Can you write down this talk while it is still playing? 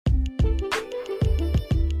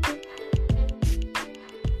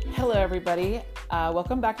Hello, everybody.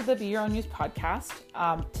 Welcome back to the Be Your Own Muse podcast.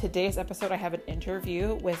 Today's episode, I have an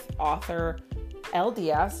interview with author Elle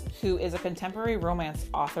Diaz, who is a contemporary romance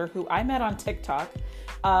author who I met on TikTok.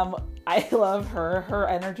 I love her. Her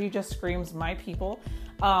energy just screams my people.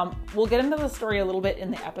 We'll get into the story a little bit in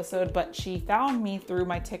the episode, but she found me through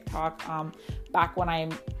my TikTok back when I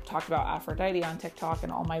talked about Aphrodite on TikTok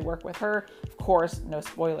and all my work with her. Of course, no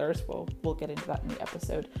spoilers. We'll get into that in the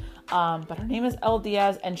episode. But her name is Elle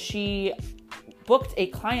Diaz, and she booked a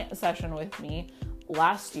client session with me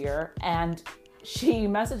last year, and she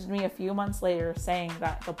messaged me a few months later saying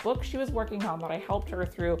that the book she was working on that I helped her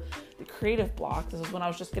through the creative blocks. This is when I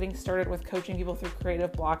was just getting started with coaching people through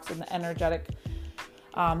creative blocks and the energetic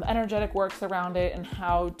works around it and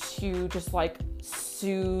how to just like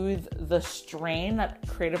soothe the strain that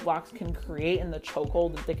creative blocks can create and the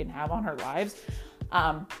chokehold that they can have on her lives.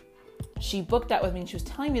 She booked that with me, and she was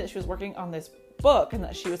telling me that she was working on this book and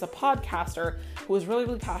that she was a podcaster who was really,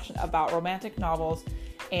 really passionate about romantic novels.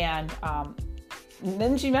 And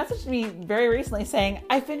then she messaged me very recently saying,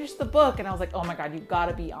 I finished the book. And I was like, oh my God, you've got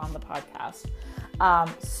to be on the podcast.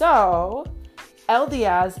 So Elle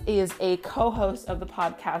Diaz is a co-host of the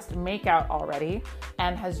podcast Makeout already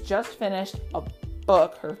and has just finished a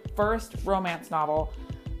book, her first romance novel,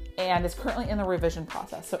 and is currently in the revision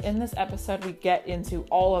process. So in this episode, we get into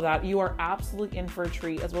all of that. You are absolutely in for a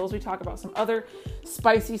treat, as well as we talk about some other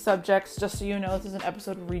spicy subjects. Just so you know, this is an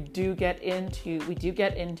episode where we do get into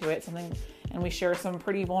it, and we share some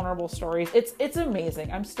pretty vulnerable stories. It's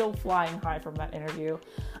amazing. I'm still flying high from that interview.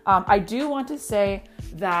 I do want to say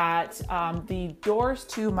that the doors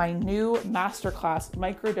to my new masterclass,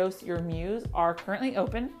 Microdose Your Muse, are currently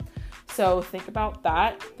open. So think about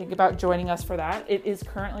that. Think about joining us for that. It is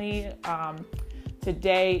currently,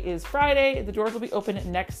 today is Friday. The doors will be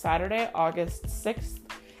open next Saturday, August 6th.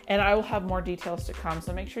 And I will have more details to come.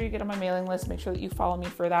 So make sure you get on my mailing list. Make sure that you follow me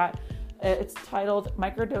for that. It's titled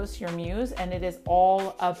Microdose Your Muse, and it is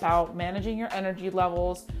all about managing your energy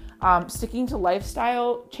levels, sticking to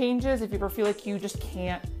lifestyle changes. If you ever feel like you just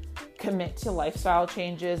can't commit to lifestyle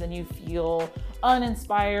changes and you feel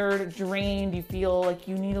uninspired, drained, you feel like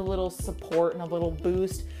you need a little support and a little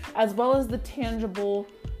boost, as well as the tangible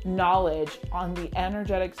knowledge on the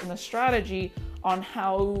energetics and the strategy on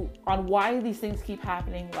why these things keep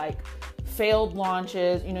happening, like failed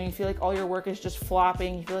launches. You feel like all your work is just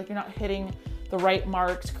flopping. You feel like you're not hitting the right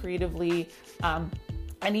marks creatively.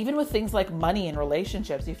 And even with things like money and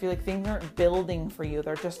relationships, you feel like things aren't building for you.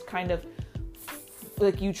 They're just kind of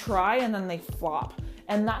like you try and then they flop.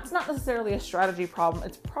 And that's not necessarily a strategy problem.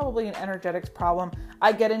 It's probably an energetics problem.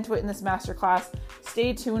 I get into it in this masterclass.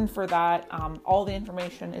 Stay tuned for that. All the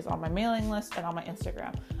information is on my mailing list and on my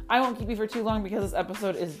Instagram. I won't keep you for too long because this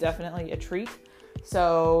episode is definitely a treat.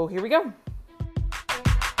 So here we go.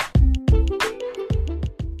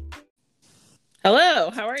 Hello,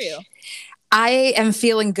 how are you? I am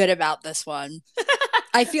feeling good about this one.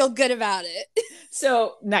 I feel good about it.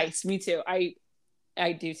 So nice, me too. I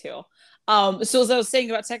do too. So as I was saying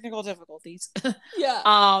about technical difficulties.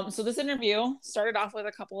 Yeah. So this interview started off with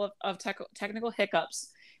a couple of technical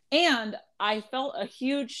hiccups, and I felt a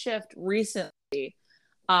huge shift recently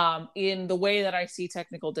in the way that I see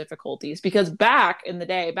technical difficulties, because back in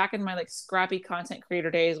my like scrappy content creator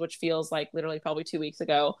days, which feels like literally probably 2 weeks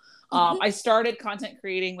ago, I started content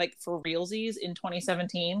creating like for realsies in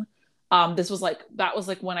 2017. That was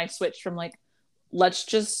when I switched from like, let's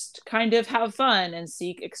just kind of have fun and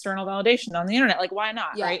seek external validation on the internet. Like, why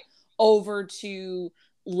not? Yeah. Right. Over to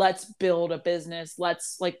let's build a business.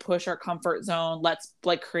 Let's like push our comfort zone. Let's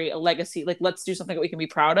like create a legacy. Like, let's do something that we can be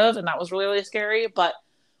proud of. And that was really, really scary. But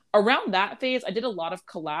around that phase, I did a lot of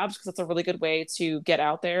collabs because that's a really good way to get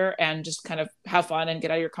out there and just kind of have fun and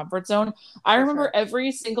get out of your comfort zone. I remember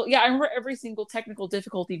every single technical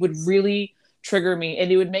difficulty would really trigger me,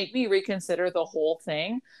 and it would make me reconsider the whole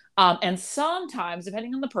thing. And sometimes,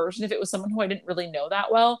 depending on the person, if it was someone who I didn't really know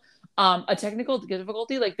that well, a technical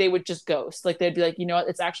difficulty, like they would just ghost. Like they'd be like, you know what,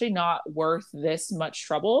 it's actually not worth this much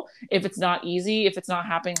trouble. If it's not easy, if it's not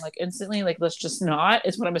happening like instantly, like let's just not,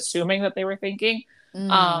 is what I'm assuming that they were thinking.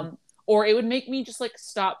 Or it would make me just like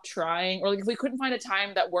stop trying, or like if we couldn't find a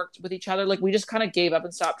time that worked with each other, like we just kind of gave up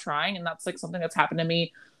and stopped trying. And that's like something that's happened to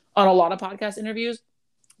me on a lot of podcast interviews.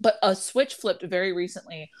 But a switch flipped very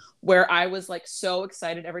recently where I was like so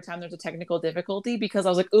excited every time there's a technical difficulty, because I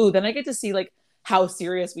was like, ooh, then I get to see like how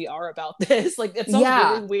serious we are about this. Like it sounds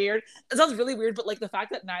really weird. It sounds really weird, but like the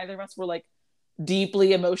fact that neither of us were like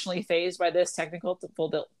deeply emotionally phased by this technical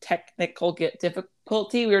difficulty.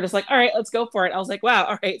 We were just like, all right, let's go for it. I was like, wow,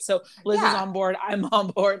 all right, so Liz is on board, I'm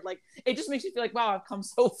on board. Like, it just makes you feel like, wow, I've come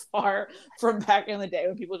so far from back in the day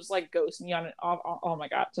when people just like ghost me on it. Oh my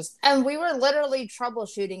god, just. And we were literally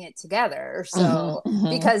troubleshooting it together. So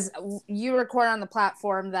because you record on the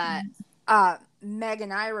platform that Meg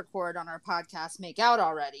and I record on our podcast, Make Out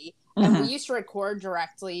Already. And we used to record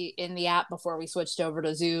directly in the app before we switched over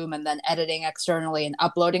to Zoom, and then editing externally and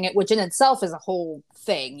uploading it, which in itself is a whole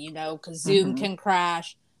thing, you know, because Zoom can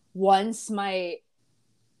crash. Once my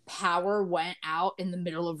power went out in the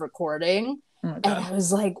middle of recording, and I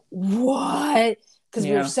was like, what? Because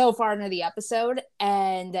we were so far into the episode,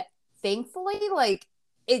 and thankfully, like,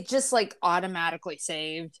 it just like automatically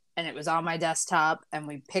saved, and it was on my desktop, and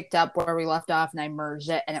we picked up where we left off, and I merged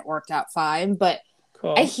it, and it worked out fine. But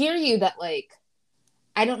cool. I hear you that, like,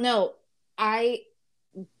 I don't know. I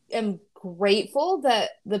am grateful that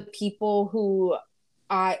the people who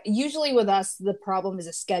usually with us, the problem is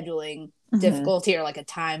a scheduling difficulty or like a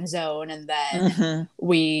time zone, and then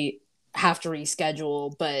we have to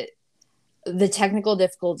reschedule. But the technical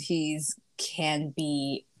difficulties can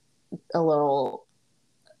be a little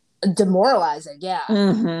demoralizing. Yeah.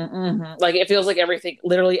 Like, it feels like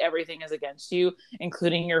literally everything is against you,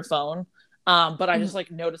 including your phone. But I just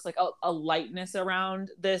like noticed like a lightness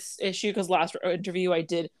around this issue, because last interview I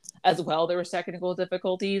did as well, there was technical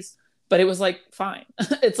difficulties, but it was like fine.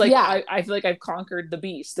 It's like, I feel like I've conquered the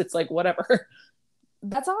beast. It's like, whatever.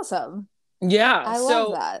 That's awesome. Yeah. I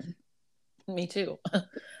love that. Me too.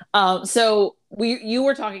 So you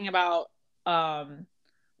were talking about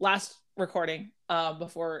last recording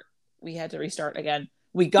before we had to restart again.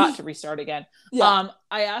 We got to restart again. I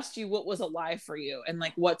asked you what was alive for you, and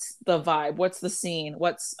like, what's the vibe, what's the scene,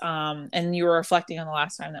 and you were reflecting on the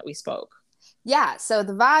last time that we spoke. Yeah, so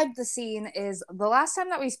the vibe, the scene is the last time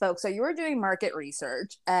that we spoke. So you were doing market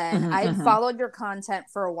research, and I had followed your content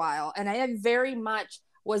for a while, and I had very much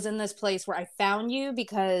was in this place where I found you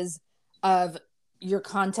because of your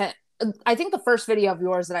content. I think the first video of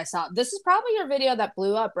yours that I saw, this is probably your video that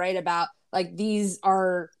blew up, right? About like, these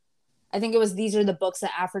are the books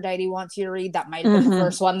that Aphrodite wants you to read. That might have been the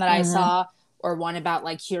first one that I saw, or one about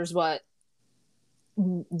like, here's what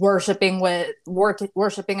worshiping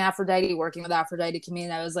Aphrodite, working with Aphrodite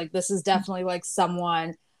community. I was like, this is definitely like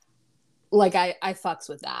someone like I fucks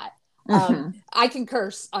with that. I can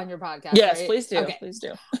curse on your podcast. Yes, right? Please do. Okay. Please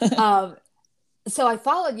do. So I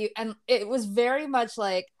followed you, and it was very much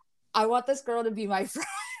like, I want this girl to be my friend.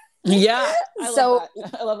 Yeah. I love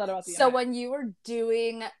that about the internet. When you were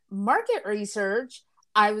doing market research,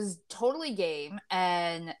 I was totally game,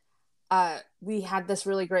 and we had this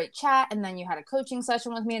really great chat, and then you had a coaching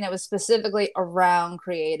session with me, and it was specifically around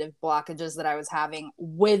creative blockages that I was having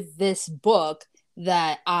with this book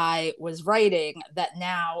that I was writing, that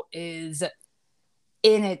now is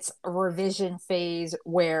in its revision phase,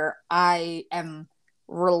 where I am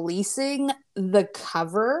releasing the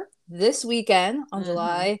cover this weekend on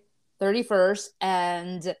July 31st,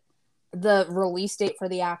 and the release date for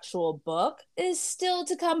the actual book is still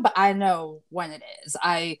to come, but I know when it is.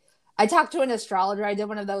 I talked to an astrologer. I did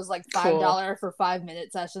one of those like $5 for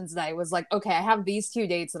 5-minute sessions, and I was like, okay, I have these 2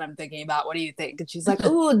 dates that I'm thinking about. What do you think? And she's like,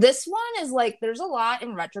 ooh, this one is like, there's a lot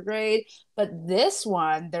in retrograde, but this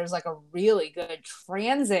one, there's like a really good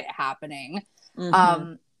transit happening.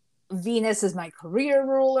 Venus is my career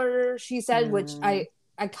ruler, she said, which I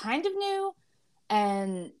kind of knew.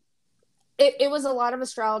 And it was a lot of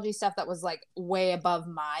astrology stuff that was like way above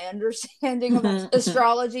my understanding of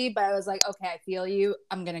astrology, but I was like, okay, I feel you.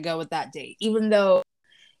 I'm going to go with that date, even though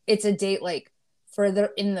it's a date like further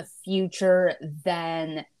in the future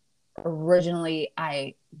than originally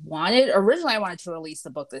I wanted. Originally, I wanted to release the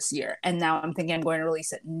book this year, and now I'm thinking I'm going to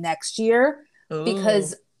release it next year. Ooh.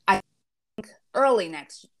 Because I think early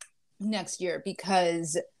next year,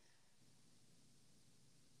 because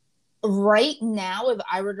right now, if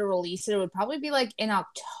I were to release it, it would probably be like in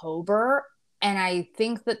October. And I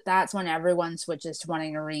think that that's when everyone switches to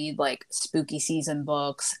wanting to read like spooky season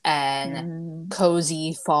books and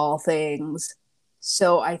cozy fall things.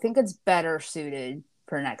 So I think it's better suited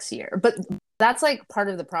for next year. But that's like part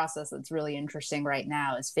of the process that's really interesting right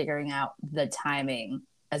now, is figuring out the timing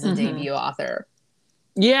as a debut author.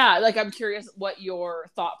 Yeah, like, I'm curious what your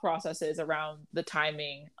thought process is around the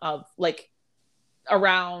timing of like,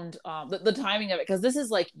 around the timing of it, because this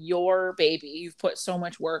is like your baby. You've put so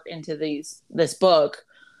much work into this book.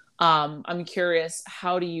 I'm curious,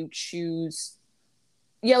 how do you choose?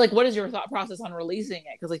 Yeah, like, what is your thought process on releasing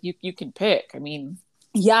it? Because like, you can pick. I mean,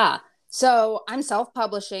 yeah. So I'm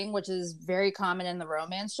self-publishing, which is very common in the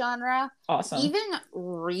romance genre. Awesome. Even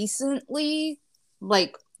recently,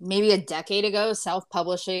 like maybe a decade ago,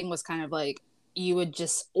 self-publishing was kind of like you would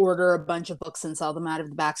just order a bunch of books and sell them out of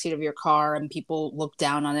the backseat of your car, and people look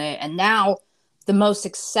down on it. And now the most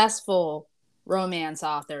successful romance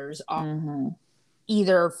authors are Mm-hmm.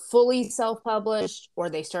 either fully self-published or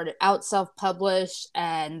they started out self-published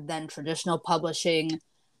and then traditional publishing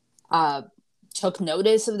uh, took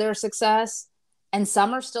notice of their success, and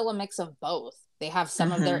some are still a mix of both. They have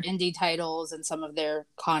some of their Mm-hmm. indie titles and some of their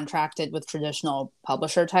contracted with traditional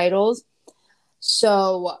publisher titles.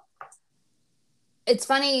 So it's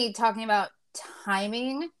funny talking about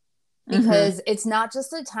timing Mm-hmm. because it's not just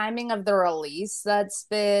the timing of the release that's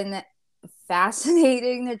been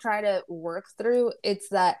fascinating to try to work through. It's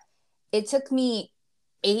that it took me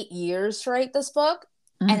 8 years to write this book,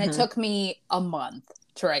 and it Mm-hmm. took me a month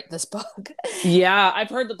to write this book. Yeah, I've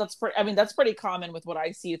heard that that's pretty, I mean, that's pretty common with what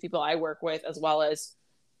I see with people I work with, as well as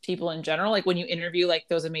people in general. Like when you interview like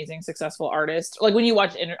those amazing successful artists, like when you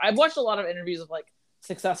watch, I've watched a lot of interviews of like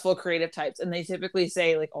successful creative types, and they typically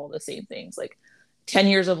say like all the same things, like 10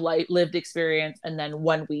 years of lived experience, and then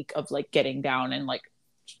 1 week of like getting down and like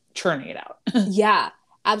churning it out. Yeah,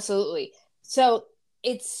 absolutely. So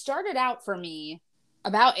it started out for me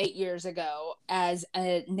about 8 years ago as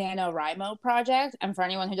a NaNoWriMo project. And for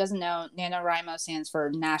anyone who doesn't know, NaNoWriMo stands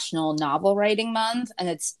for National Novel Writing Month. And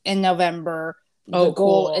it's in November. The Oh,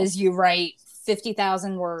 goal cool. is you write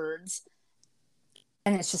 50,000 words.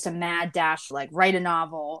 And it's just a mad dash, like write a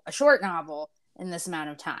novel, a short novel in this amount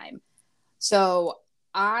of time. So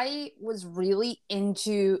I was really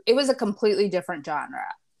into it was a completely different genre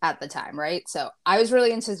at the time, right? So I was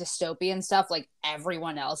really into dystopian stuff like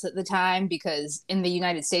everyone else at the time because in the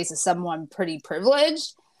United States as someone pretty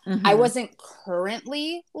privileged, I Mm-hmm. wasn't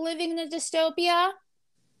currently living in a dystopia.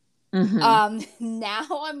 Mm-hmm. Now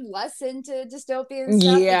I'm less into dystopian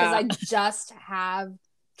stuff because Yeah. I just have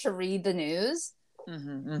to read the news.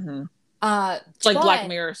 Mm-hmm. Mm-hmm. Uh It's like Black but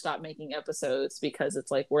Mirror stopped making episodes because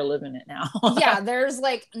it's like we're living it now. yeah, there's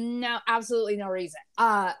like no absolutely no reason.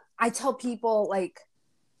 I tell people like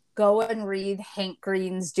go and read Hank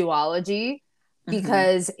Green's duology Mm-hmm.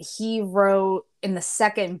 because he wrote in the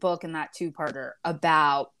second book in that two-parter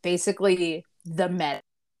about basically the meta,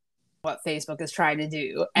 what Facebook is trying to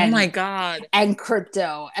do, Oh my God. and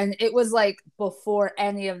crypto, and it was like before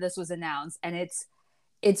any of this was announced, and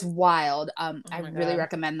it's wild. Oh I my really God.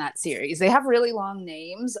 recommend that series. They have really long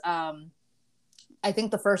names. I think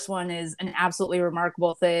the first one is an absolutely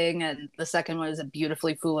remarkable thing, and the second one is a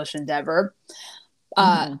beautifully foolish endeavor.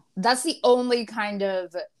 Mm-hmm. That's the only kind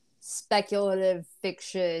of speculative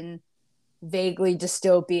fiction, vaguely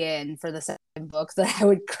dystopian for the second book that I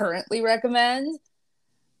would currently recommend.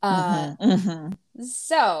 Uh, Mm-hmm. Mm-hmm.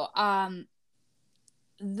 so,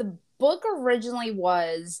 the book originally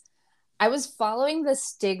was I was following the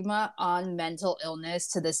stigma on mental illness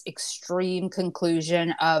to this extreme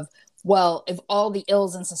conclusion of, well, if all the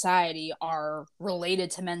ills in society are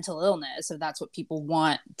related to mental illness, if that's what people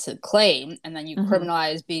want to claim, and then you Mm-hmm.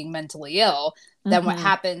 criminalize being mentally ill, then what Mm-hmm.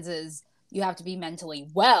 happens is you have to be mentally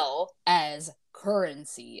well as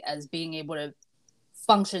currency, as being able to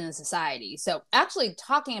function in society. So, actually,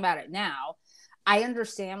 talking about it now, I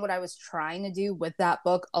understand what I was trying to do with that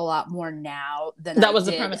book a lot more now than That I was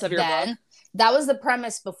the did premise of your book. then. That was the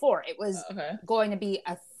premise before. It was Okay. going to be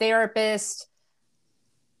a therapist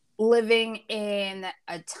living in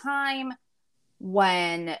a time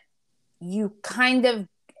when you kind of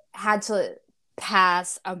had to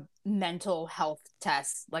pass a mental health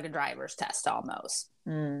test, like a driver's test almost.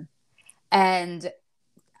 Mm. And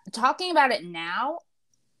talking about it now,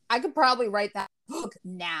 I could probably write that book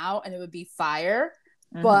now and it would be fire.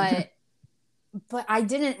 Mm-hmm. But I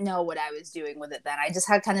didn't know what I was doing with it then. I just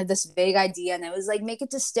had kind of this vague idea, and it was like, make it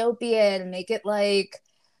dystopian, make it like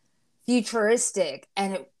futuristic.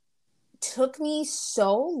 And it took me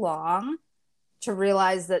so long to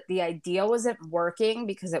realize that the idea wasn't working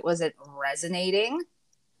because it wasn't resonating.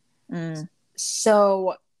 Mm.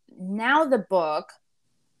 So now the book,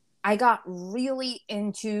 I got really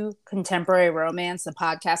into contemporary romance. The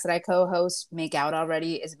podcast that I co-host, Make Out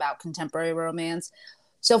Already, is about contemporary romance.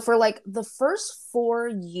 So for like the first 4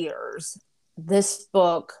 years, this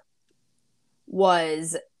book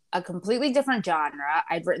was a completely different genre.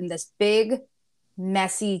 I'd written this big,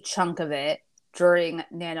 messy chunk of it during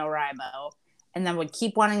NaNoWriMo, and then would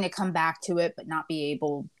keep wanting to come back to it, but not be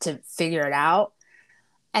able to figure it out.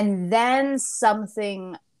 And then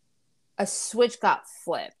a switch got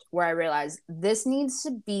flipped where I realized this needs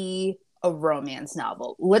to be a romance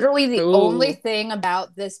novel. Literally, the only Ooh. thing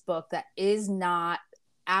about this book that is not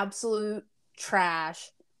absolute trash,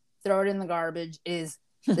 throw it in the garbage, is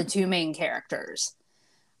the two main characters.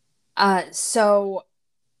 So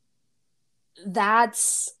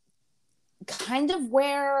that's kind of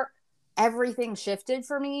where everything shifted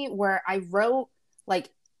for me, where I wrote like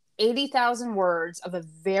 80,000 words of a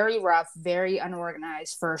very rough, very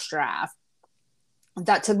unorganized first draft.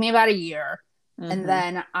 That took me about a year. Mm-hmm. And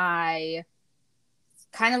then I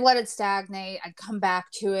kind of let it stagnate. I'd come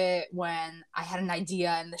back to it when I had an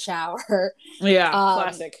idea in the shower. Yeah,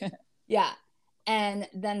 classic. Yeah. And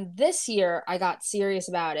then this year I got serious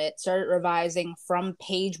about it, started revising from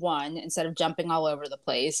page 1 instead of jumping all over the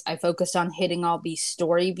place. I focused on hitting all these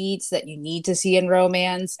story beats that you need to see in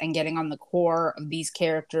romance and getting on the core of these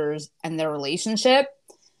characters and their relationship.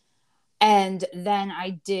 And then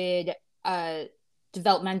I did a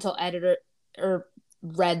developmental editor or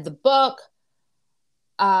read the book.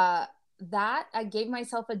 That I gave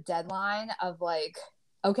myself a deadline of like,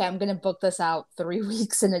 okay, I'm going to book this out 3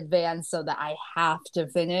 weeks in advance so that I have to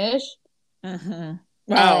finish. Mm-hmm.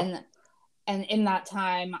 Wow. And in that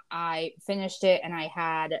time, I finished it and I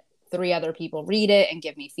had 3 other people read it and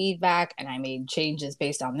give me feedback. And I made changes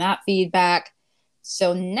based on that feedback.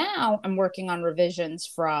 So now I'm working on revisions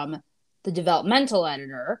from the developmental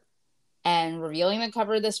editor and revealing the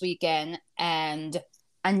cover this weekend and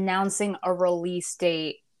announcing a release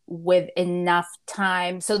date with enough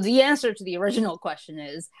time. So the answer to the original question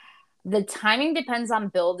is the timing depends on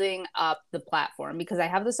building up the platform, because I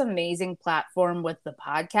have this amazing platform with the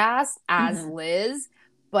podcast as Liz,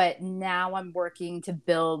 but now I'm working to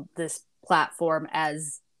build this platform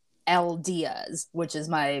as Elle Diaz, which is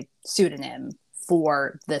my pseudonym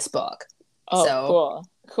for this book. Oh,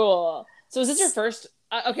 cool. So is this your first?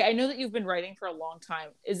 Okay, I know that you've been writing for a long time.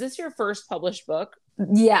 Is this your first published book?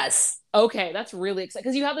 Yes. Okay, that's really exciting,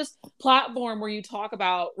 because you have this platform where you talk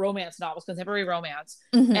about romance novels, contemporary romance,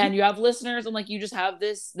 and you have listeners, and like you just have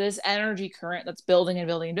this energy current that's building and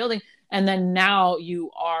building and building, and then now you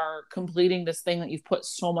are completing this thing that you've put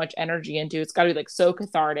so much energy into. It's got to be like so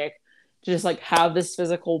cathartic to just like have this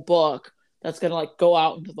physical book that's gonna like go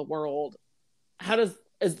out into the world.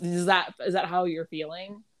 Is that how you're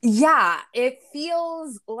feeling? Yeah, it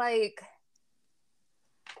feels like,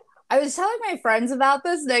 I was telling my friends about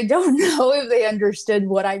this and I don't know if they understood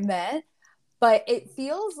what I meant, but it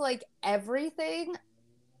feels like everything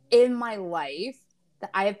in my life that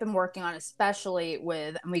I have been working on, especially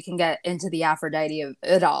with, and we can get into the Aphrodite of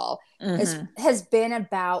it all, has been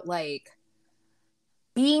about like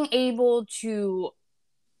being able to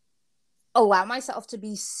allow myself to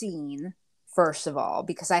be seen, first of all,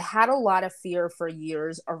 because I had a lot of fear for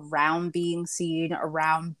years around being seen,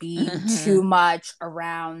 around being too much,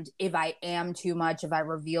 around if I am too much, if I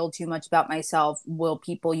reveal too much about myself, will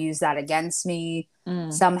people use that against me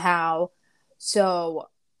somehow? So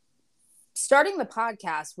starting the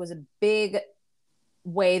podcast was a big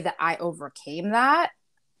way that I overcame that.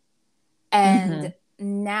 And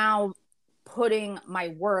now putting my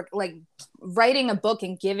work, like writing a book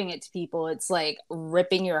and giving it to people, it's like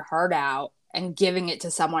ripping your heart out and giving it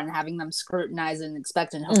to someone and having them scrutinize and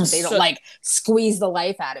expect and hope that they don't like squeeze the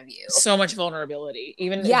life out of you. So much vulnerability,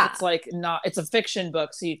 even if it's like not, it's a fiction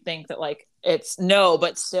book, so you think that like it's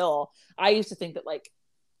but still I used to think that like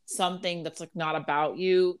something that's like not about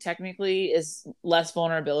you technically is less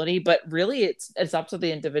vulnerability, but really it's up to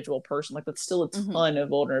the individual person. Like that's still a ton of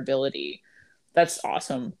vulnerability. That's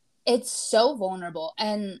awesome. It's so vulnerable.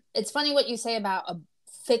 And it's funny what you say about a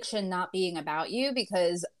fiction not being about you,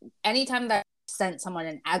 because anytime that I sent someone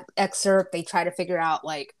an excerpt, they try to figure out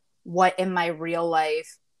like what in my real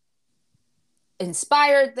life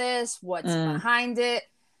inspired this, what's behind it.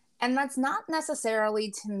 And that's not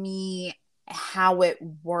necessarily to me how it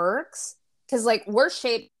works, because like we're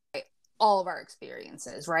shaped by all of our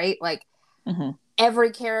experiences, right? Like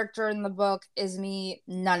every character in the book is me.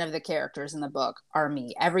 None of the characters in the book are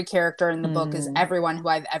me. Every character in the book is everyone who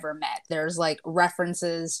I've ever met. There's like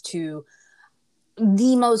references to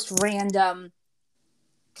the most random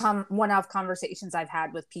one-off conversations I've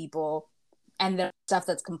had with people, and there's stuff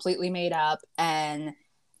that's completely made up, and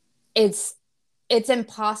it's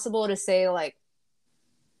impossible to say like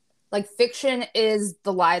fiction is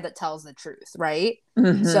the lie that tells the truth, right?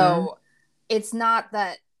 So it's not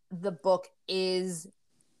that the book is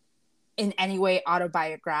in any way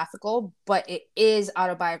autobiographical, but it is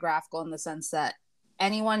autobiographical in the sense that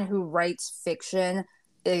anyone who writes fiction,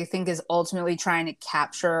 I think, is ultimately trying to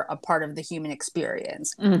capture a part of the human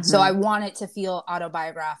experience. So I want it to feel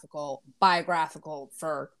biographical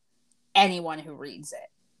for anyone who reads it.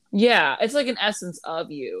 Yeah, it's like an essence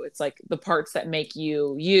of you. It's like the parts that make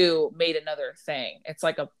you made another thing. It's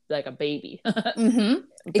like a baby. Mm-hmm.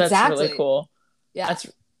 That's really Exactly. cool. Yeah. That's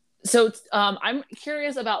so I'm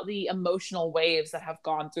curious about the emotional waves that have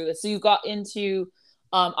gone through this. So you got into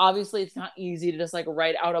obviously it's not easy to just like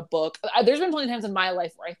write out a book. There's been plenty of times in my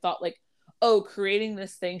life where I thought like, oh, creating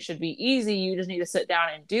this thing should be easy. You just need to sit down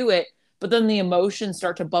and do it. But then the emotions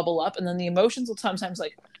start to bubble up, and then the emotions will sometimes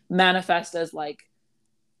like manifest as like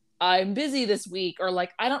I'm busy this week, or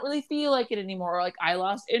like I don't really feel like it anymore, or like I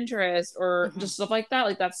lost interest, or Mm-hmm. just stuff like that.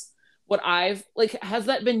 Like that's what I've like. Has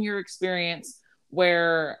that been your experience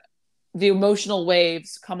where the emotional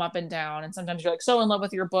waves come up and down, and sometimes you're like so in love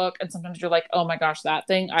with your book, and sometimes you're like, oh my gosh, that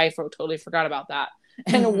thing totally forgot about that.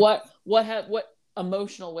 And Mm-hmm. what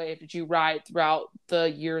emotional wave did you ride throughout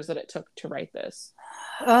the years that it took to write this?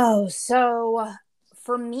 Oh, so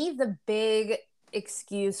for me, the big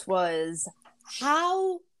excuse was,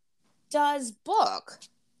 how does book?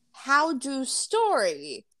 How do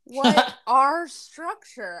story? What are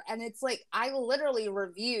structure? And it's like, I literally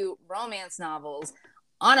review romance novels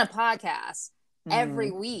on a podcast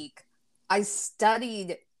every Mm. week. I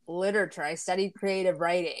studied literature, I studied creative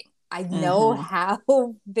writing. I know Mm-hmm. how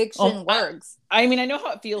Um, fiction I, works. I mean, I know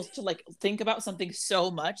how it feels to like think about something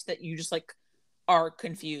so much that you just like are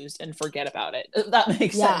confused and forget about it. That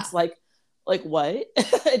makes Yeah. sense. Like what?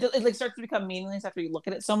 It like starts to become meaningless after you look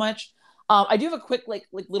at it so much. I do have a quick like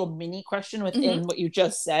little mini question Mm-hmm. within what you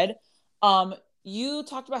just said. Um, you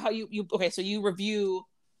talked about how you okay, so you review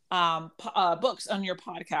books on your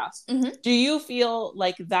podcast. Mm-hmm. Do you feel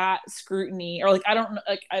like that scrutiny, or like I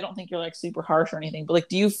don't think you're like super harsh or anything, but like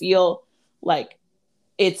do you feel like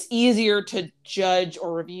it's easier to judge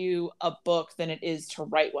or review a book than it is to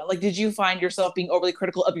write one? Like, did you find yourself being overly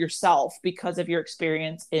critical of yourself because of your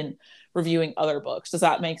experience in reviewing other books? Does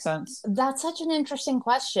that make sense? That's such an interesting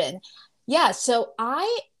question. Yeah, so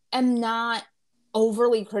I am not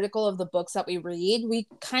overly critical of the books that we read. We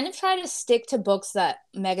kind of try to stick to books that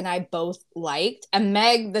Meg and I both liked. And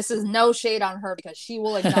Meg, this is no shade on her because she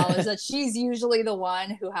will acknowledge that she's usually the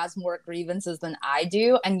one who has more grievances than I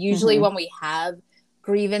do. And usually Mm-hmm. when we have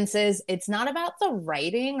grievances, it's not about the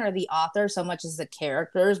writing or the author so much as the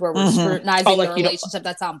characters, where we're Mm-hmm. Oh, scrutinizing the like you don't. relationship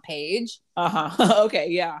that's on page. Uh-huh. Okay,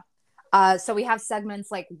 yeah. So we have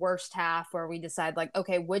segments like worst half, where we decide like,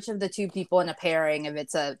 okay, which of the two people in a pairing, if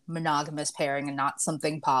it's a monogamous pairing and not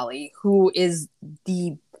something poly, who is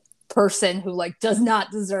the person who like does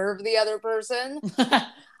not deserve the other person.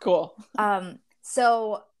 Cool.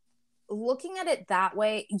 So looking at it that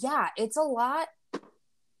way, yeah, it's a lot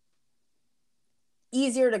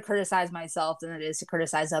easier to criticize myself than it is to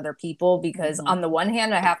criticize other people, because Mm-hmm. on the one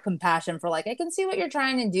hand, I have compassion for like, I can see what you're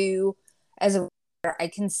trying to do as a writer. I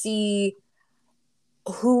can see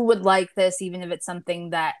who would like this, even if it's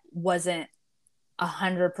something that wasn't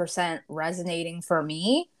 100% resonating for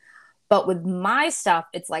me. But with my stuff,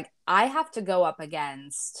 it's like I have to go up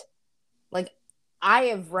against, like, I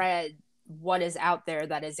have read what is out there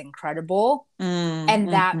that is incredible.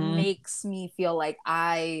 And that Mm-hmm. makes me feel like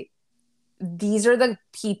these are the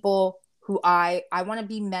people who I want to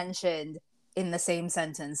be mentioned in the same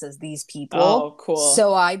sentence as these people. Oh, cool.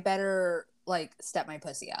 So I better like step my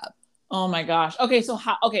pussy up. Oh my gosh. Okay,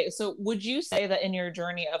 so would you say that in your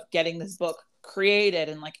journey of getting this book created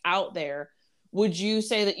and like out there, would you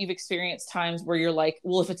say that you've experienced times where you're like,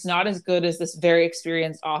 well, if it's not as good as this very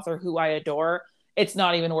experienced author who I adore, it's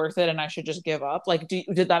not even worth it and I should just give up? Like,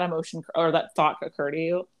 did that emotion or that thought occur to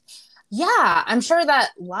you? Yeah, I'm sure that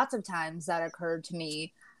lots of times that occurred to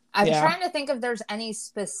me. I'm Yeah. trying to think if there's any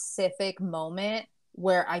specific moment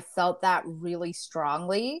where I felt that really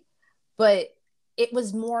strongly, but it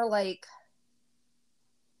was more like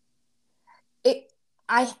it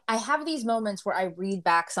I have these moments where I read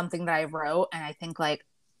back something that I wrote and I think like,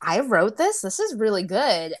 I wrote this. This is really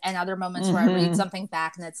good. And other moments where I read Mm-hmm. something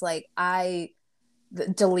back and it's like, I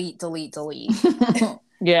delete, delete, delete.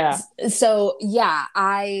 Yeah. So yeah,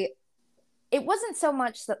 I it wasn't so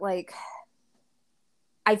much that like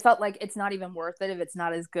I felt like it's not even worth it if it's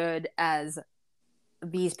not as good as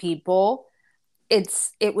these people. It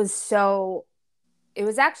was so it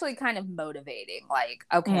was actually kind of motivating. Like,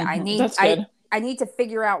 okay, Mm-hmm. That's good. I need to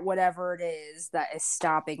figure out whatever it is that is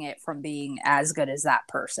stopping it from being as good as that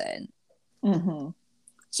person. Mm-hmm.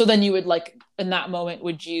 So then you would like in that moment,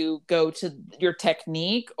 would you go to your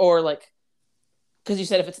technique or like, because you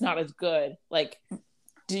said if it's not as good, like,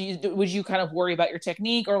 would you kind of worry about your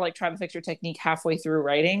technique or like try to fix your technique halfway through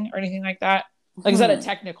writing or anything like that? Like, is that a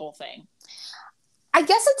technical thing? I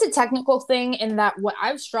guess it's a technical thing in that what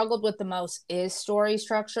I've struggled with the most is story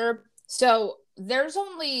structure. So there's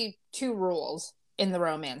only two rules in the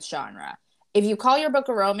romance genre. If you call your book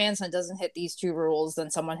a romance and it doesn't hit these two rules,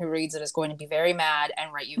 then someone who reads it is going to be very mad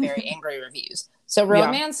and write you very angry reviews. So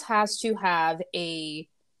romance has to have a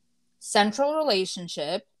central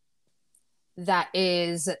relationship that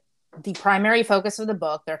is the primary focus of the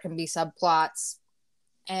book. There can be subplots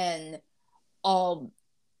and all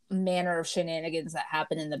manner of shenanigans that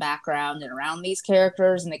happen in the background and around these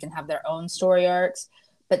characters, and they can have their own story arcs.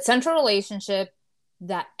 But central relationship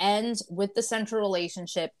that ends with the central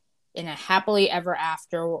relationship in a happily ever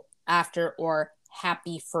after or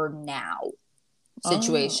happy for now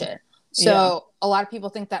situation. So a lot of people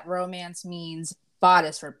think that romance means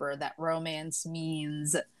bodice ripper, that romance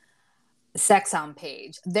means sex on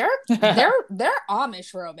page. They're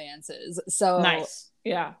Amish romances. So nice.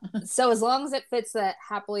 Yeah. So as long as it fits that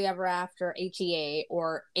happily ever after HEA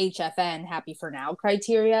or HFN happy for now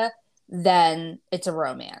criteria, then it's a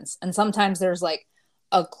romance. And sometimes there's like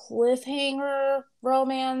a cliffhanger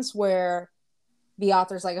romance where the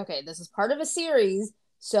author's like, okay, this is part of a series,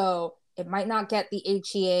 so it might not get the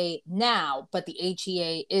HEA now, but the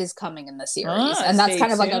HEA is coming in the series. And that's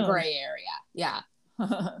kind of like a gray area. Yeah.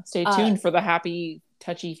 Stay tuned for the happy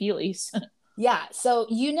touchy feelies. Yeah. So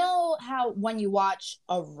you know how when you watch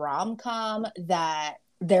a rom-com that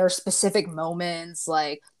there are specific moments,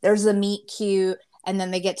 like there's a meet cute and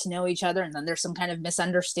then they get to know each other and then there's some kind of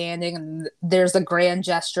misunderstanding and there's the grand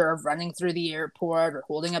gesture of running through the airport or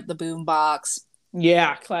holding up the boombox.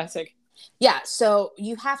 Yeah, classic. Yeah, so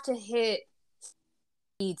you have to hit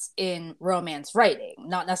beats in romance writing,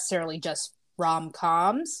 not necessarily just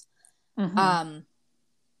rom-coms.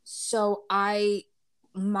 So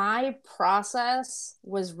my process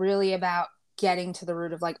was really about getting to the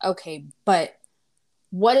root of like, okay, but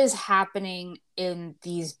what is happening in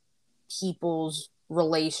these people's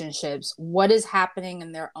relationships? What is happening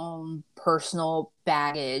in their own personal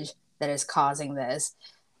baggage that is causing this?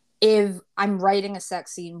 If I'm writing a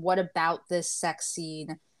sex scene, what about this sex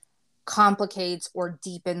scene complicates or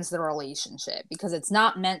deepens the relationship? Because it's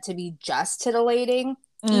not meant to be just titillating.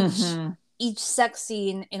 Each sex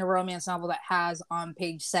scene in a romance novel that has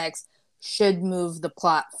on-page sex should move the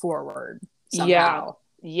plot forward somehow.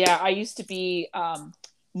 Yeah. I used to be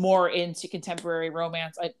more into contemporary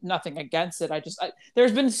romance. Nothing against it.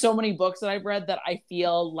 There's been so many books that I've read that I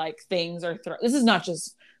feel like things are this is not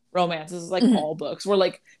just romance. This is like all books where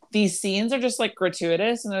like these scenes are just like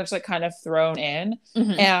gratuitous and they're just like kind of thrown in.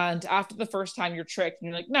 And after the first time you're tricked and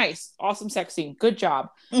you're like, nice, awesome sex scene, good job.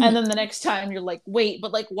 And then the next time you're like, wait,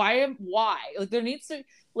 but like why? Like there needs to,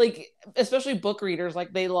 like, especially book readers,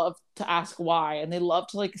 like they love to ask why and they love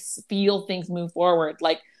to like feel things move forward.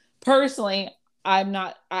 Like personally, I've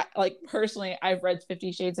read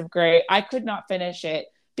 50 Shades of Grey. I could not finish it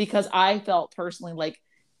because I felt personally like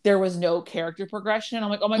there was no character progression. I'm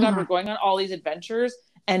like, oh my God, we're going on all these adventures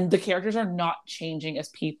and the characters are not changing as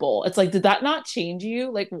people. It's like, did that not change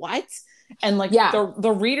you? Like, what? And like,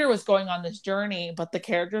 the reader was going on this journey, but the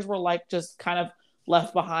characters were like, just kind of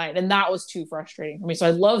left behind. And that was too frustrating for me. So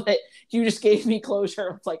I love that you just gave me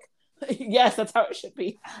closure. It's like, yes, that's how it should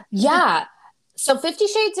be. Yeah. So 50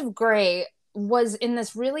 Shades of Grey was in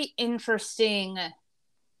this really interesting,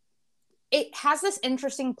 it has this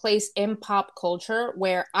interesting place in pop culture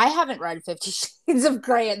where I haven't read 50 Shades of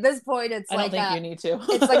Grey at this point. It's I don't think you need to.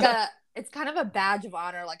 It's kind of a badge of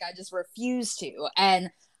honor. Like I just refuse to. And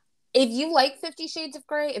if you like 50 Shades of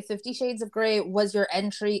Grey, if 50 Shades of Grey was your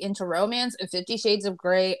entry into romance, if 50 Shades of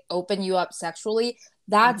Grey opened you up sexually,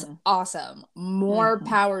 that's awesome. More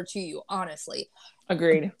power to you, honestly.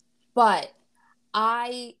 Agreed. But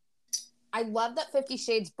I love that 50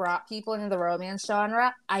 Shades brought people into the romance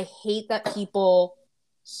genre. I hate that people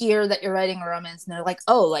hear that you're writing a romance and they're like,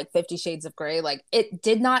 oh, like 50 Shades of Grey. Like, it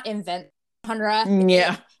did not invent genre.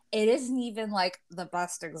 Yeah. It isn't even, like, the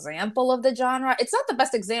best example of the genre. It's not the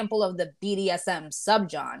best example of the BDSM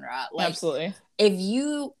subgenre. Like, absolutely. If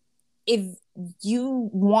you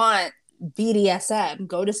want BDSM,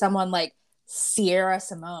 go to someone like Sierra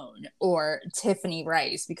Simone or Tiffany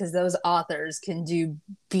Rice, because those authors can do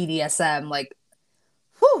BDSM like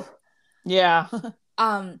whew. Yeah.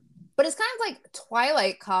 But it's kind of like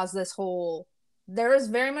Twilight caused this whole, there is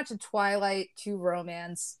very much a Twilight to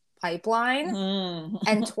romance pipeline.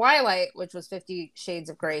 And Twilight, which was 50 Shades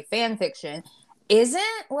of Grey fan fiction, isn't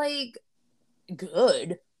like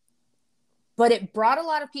good, but it brought a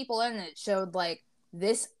lot of people in and it showed like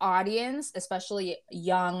this audience, especially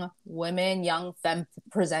young women, young femme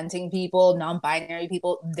presenting people, non-binary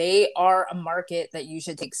people, they are a market that you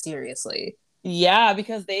should take seriously. Yeah,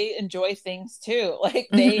 because they enjoy things too. Like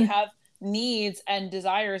they have needs and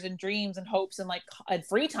desires and dreams and hopes and like and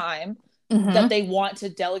free time that they want to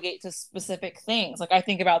delegate to specific things. Like I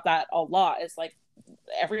think about that a lot. It's like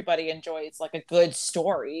everybody enjoys like a good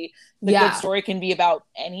story. The good story can be about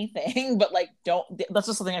anything, but like that's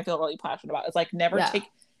just something I feel really passionate about. It's like never take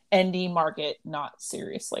indie market not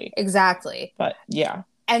seriously. Exactly. But yeah.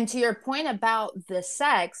 And to your point about the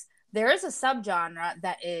sex, there is a subgenre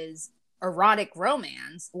that is erotic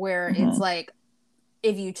romance where it's like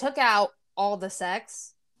if you took out all the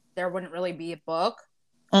sex, there wouldn't really be a book.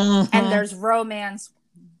 And there's romance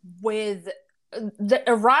with the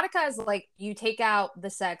erotica is like you take out the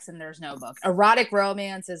sex and there's no book. Erotic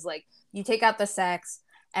romance is like you take out the sex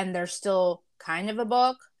and there's still kind of a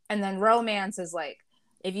book. And then romance is like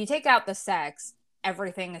if you take out the sex,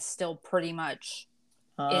 everything is still pretty much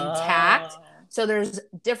intact. So there's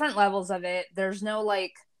different levels of it. There's no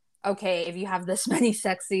like, okay, if you have this many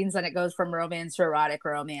sex scenes, then it goes from romance to erotic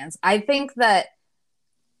romance. I think that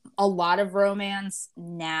a lot of romance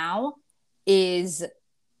now is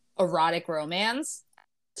erotic romance,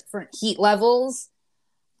 different heat levels.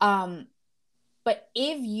 But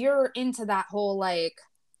if you're into that whole like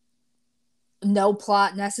no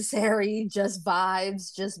plot necessary, just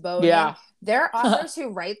vibes, just boning, there are authors who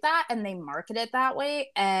write that and they market it that way.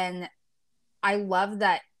 And I love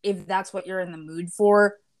that if that's what you're in the mood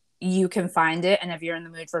for, you can find it. And if you're in the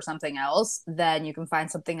mood for something else, then you can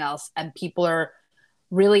find something else. And people are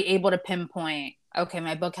really able to pinpoint, okay,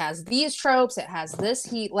 my book has these tropes, it has this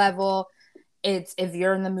heat level. It's if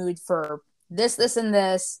you're in the mood for this, this, and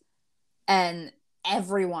this, and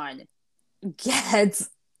everyone gets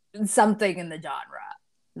something in the genre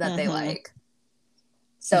that they like.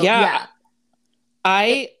 So yeah.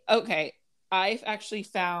 I've actually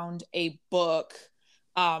found a book.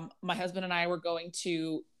 My husband and I were going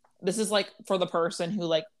to, this is like for the person who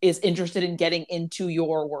like is interested in getting into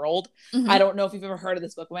your world. I don't know if you've ever heard of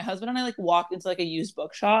this book. My husband and I like walked into like a used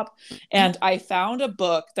bookshop and I found a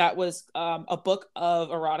book that was a book of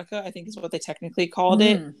erotica, I think is what they technically called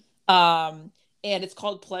it. And it's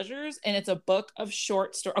called Pleasures, and it's a book of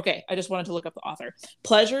short story. Okay, I just wanted to look up the author.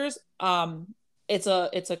 Pleasures. It's a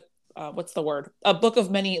what's the word? A book of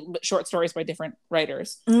many short stories by different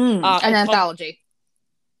writers. An anthology.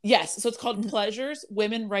 Yes, so it's called Pleasures,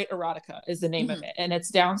 Women Write Erotica is the name of it. And it's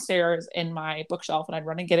downstairs in my bookshelf and I'd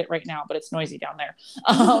run and get it right now, but it's noisy down there.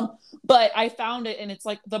 But I found it and it's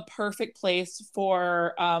like the perfect place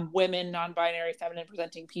for women, non-binary, feminine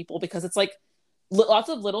presenting people because it's like lots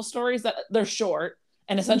of little stories that they're short.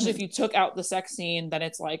 And essentially if you took out the sex scene, then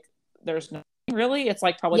it's like there's no really it's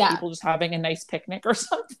like probably people just having a nice picnic or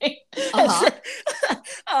something.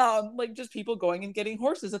 Like just people going and getting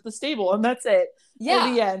horses at the stable and that's it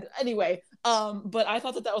in the end anyway. But I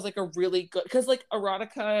thought that was like a really good because like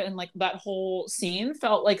erotica and like that whole scene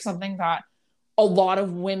felt like something that a lot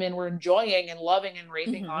of women were enjoying and loving and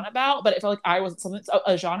raving on about, but it felt like I was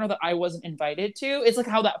a genre that I wasn't invited to. It's like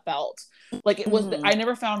how that felt like it was I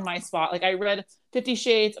never found my spot. Like I read 50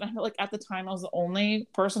 Shades and I felt like at the time I was the only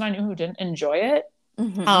person I knew who didn't enjoy it.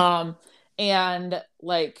 And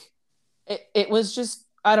like it was just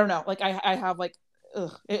I don't know, like I have like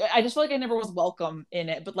I just feel like I never was welcome in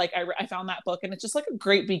it, but like I found that book and it's just like a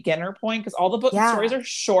great beginner point because all the book stories are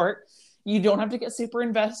short. You don't have to get super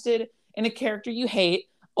invested in a character you hate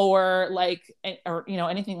or like or you know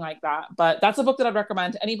anything like that, but that's a book that I'd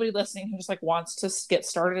recommend to anybody listening who just like wants to get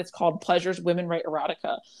started. It's called Pleasures, Women Write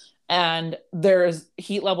Erotica, and there's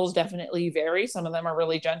heat levels definitely vary. Some of them are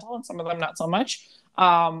really gentle and some of them not so much.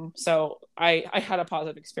 So I had a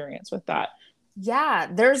positive experience with that.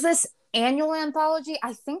 There's this annual anthology,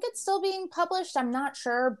 I think it's still being published, I'm not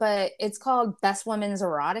sure, but it's called Best Women's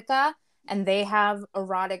Erotica and they have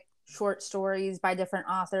erotic short stories by different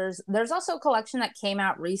authors. There's also a collection that came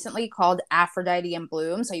out recently called Aphrodite in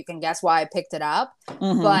Bloom, so you can guess why I picked it up.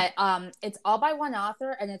 But it's all by one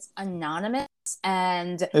author and it's anonymous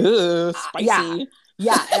and spicy.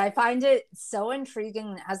 And I find it so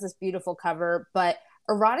intriguing. It has this beautiful cover. But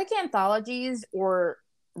erotic anthologies or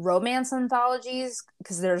romance anthologies,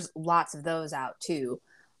 because there's lots of those out too,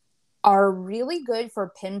 are really good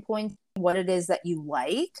for pinpointing what it is that you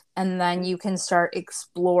like, and then you can start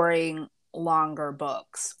exploring longer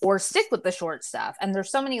books or stick with the short stuff. And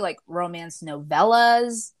there's so many like romance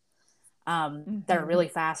novellas that are really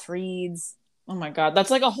fast reads. Oh my god,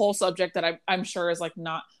 that's like a whole subject that I'm sure is like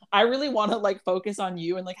not. I really want to like focus on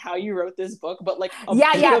you and like how you wrote this book, but like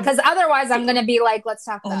because otherwise I'm gonna be like, let's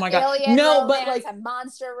talk about alien romance, but like and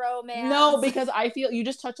monster romance. No, because I feel you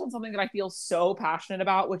just touched on something that I feel so passionate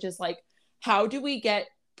about, which is like how do we get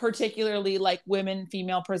particularly like women,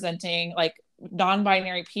 female presenting, like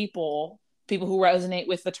non-binary people who resonate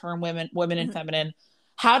with the term women and feminine,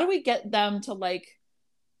 how do we get them to like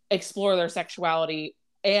explore their sexuality,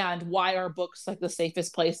 and why are books like the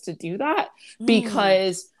safest place to do that?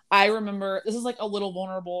 Because I remember, this is like a little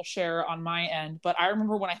vulnerable share on my end, but I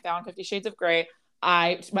remember when I found 50 Shades of Grey,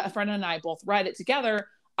 my friend and I both read it together.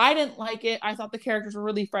 I didn't like it. I thought the characters were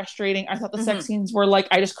really frustrating. I thought the sex scenes were like,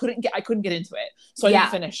 I couldn't get into it. So I didn't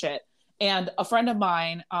finish it. And a friend of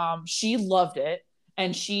mine, she loved it.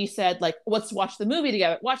 And she said, like, let's watch the movie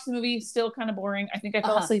together. Watch the movie, still kind of boring. I think I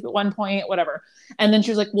fell asleep at one point, whatever. And then she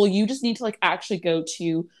was like, well, you just need to like actually go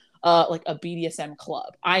to like a BDSM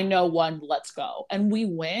club. I know one, let's go. And we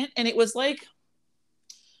went, and it was like,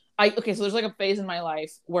 so there's like a phase in my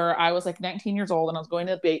life where I was like 19 years old and I was going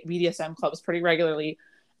to BDSM clubs pretty regularly.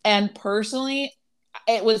 And personally,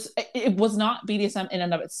 it was not BDSM in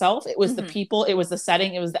and of itself. It was the people, it was the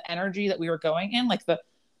setting, it was the energy that we were going in. Like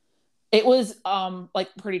it was like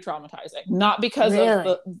pretty traumatizing. Not because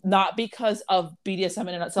of BDSM in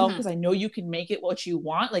and itself, because I know you can make it what you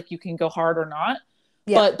want, like you can go hard or not.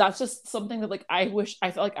 Yeah. But that's just something that like I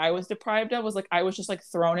felt like I was deprived of, was like I was just like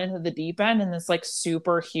thrown into the deep end in this like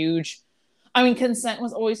super huge, I mean, consent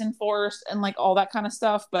was always enforced and like all that kind of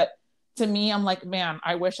stuff, but to me, I'm like, man,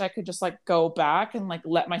 I wish I could just like go back and like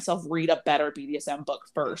let myself read a better BDSM book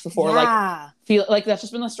first before like feel like, that's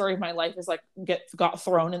just been the story of my life, is like got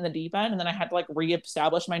thrown in the deep end, and then I had to like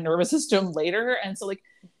reestablish my nervous system later. And so like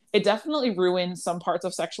it definitely ruined some parts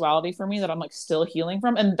of sexuality for me that I'm like still healing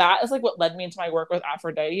from. And that is like what led me into my work with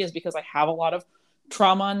Aphrodite, is because I have a lot of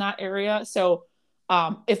trauma in that area. So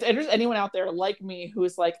if there's anyone out there like me who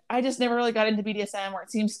is like, I just never really got into BDSM, or it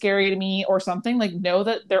seems scary to me or something, like know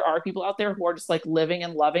that there are people out there who are just like living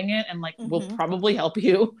and loving it, and like will probably help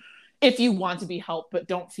you if you want to be helped, but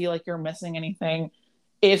don't feel like you're missing anything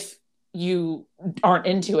if you aren't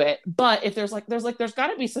into it. But if there's got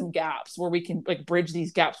to be some gaps where we can like bridge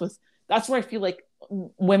these gaps with, that's where I feel like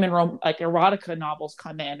women like erotica novels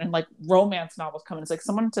come in, and like romance novels come in. It's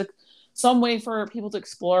like some way for people to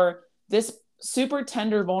explore this super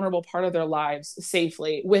tender, vulnerable part of their lives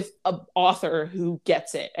safely with an author who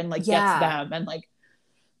gets it and like gets them. And like,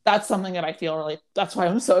 that's something that I feel really, that's why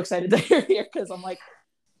I'm so excited that you're here. Cause I'm like,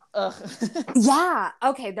 ugh. Yeah.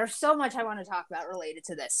 Okay. There's so much I want to talk about related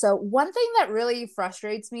to this. So one thing that really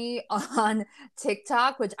frustrates me on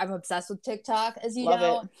TikTok, which I'm obsessed with TikTok, as you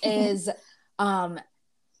know, is,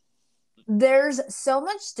 there's so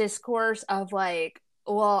much discourse of like,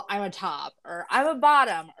 well, I'm a top, or I'm a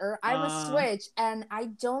bottom, or I'm a switch. And I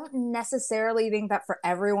don't necessarily think that for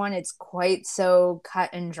everyone it's quite so cut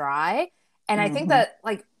and dry. And I think that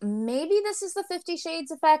like maybe this is the 50 Shades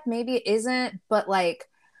effect, maybe it isn't, but like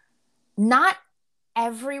not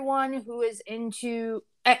everyone who is into,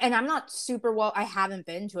 and I'm not super well, I haven't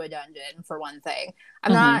been to a dungeon for one thing.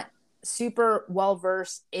 I'm not super well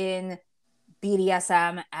versed in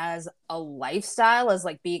BDSM as a lifestyle, as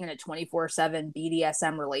like being in a 24/7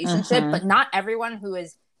 BDSM relationship, but not everyone who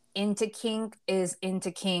is into kink is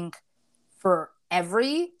into kink for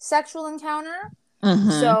every sexual encounter.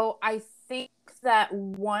 So I think that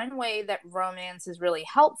one way that romance is really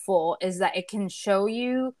helpful is that it can show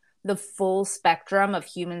you the full spectrum of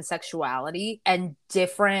human sexuality and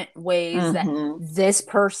different ways that this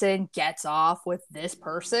person gets off with this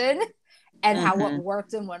person. And how what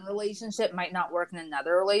worked in one relationship might not work in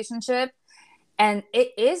another relationship. And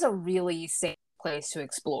it is a really safe place to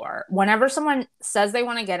explore. Whenever someone says they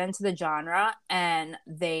want to get into the genre and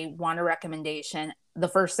they want a recommendation, the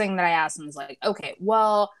first thing that I ask them is like, okay,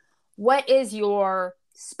 well, what is your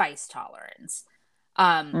spice tolerance?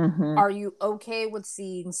 Are you okay with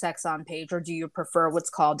seeing sex on page, or do you prefer what's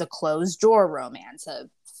called a closed door romance, a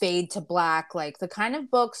fade to black, like the kind of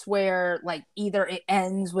books where like either it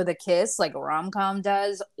ends with a kiss like a rom-com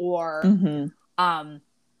does, or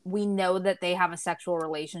we know that they have a sexual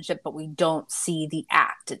relationship but we don't see the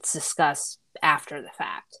act, it's discussed after the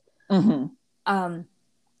fact.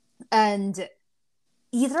 And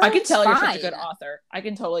either I can tell you're such a good author. I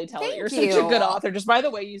can totally tell that you're such a good author just by the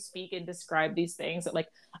way you speak and describe these things that like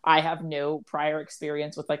I have no prior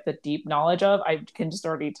experience with like the deep knowledge of. I can just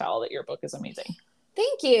already tell that your book is amazing.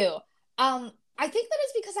 Thank you. I think that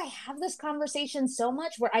is because I have this conversation so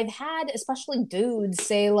much where I've had especially dudes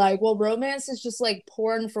say like, well, romance is just like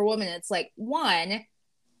porn for women. It's like, one,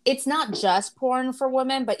 it's not just porn for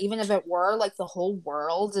women, but even if it were, like the whole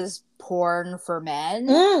world is porn for men.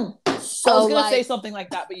 So I was gonna like, say something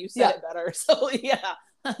like that, but you said it better. So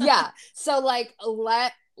yeah. So like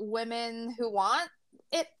let women who want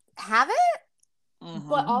it have it.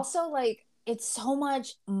 But also like it's so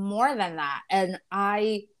much more than that. And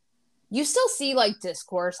you still see like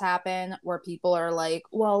discourse happen where people are like,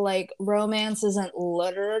 well, like romance isn't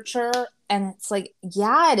literature. And it's like,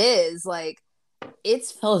 yeah, it is. Like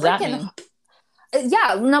it's hell does that freaking mean?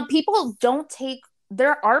 yeah. No, people don't take.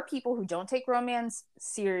 There are people who don't take romance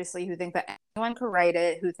seriously, who think that anyone could write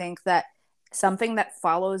it, who think that something that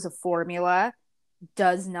follows a formula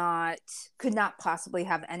could not possibly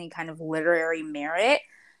have any kind of literary merit.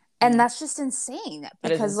 And that's just insane,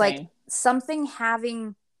 That is because like insane. something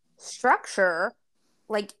having structure,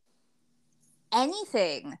 like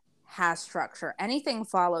anything has structure, anything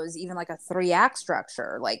follows even like a 3-act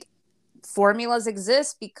structure. Like formulas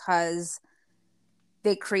exist because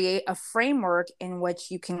they create a framework in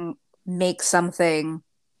which you can make something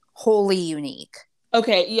wholly unique.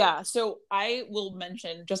 Okay, yeah. So I will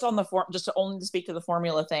mention just on the form, just to only to speak to the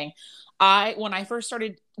formula thing. When I first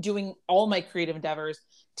started doing all my creative endeavors,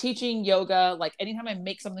 teaching yoga, like anytime I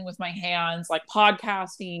make something with my hands, like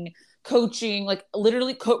podcasting, coaching, like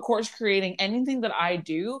literally course creating, anything that I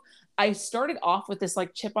do, I started off with this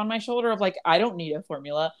like chip on my shoulder of like, I don't need a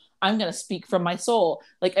formula. I'm going to speak from my soul,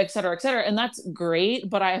 like, et cetera, et cetera. And that's great.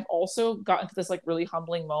 But I have also gotten to this like really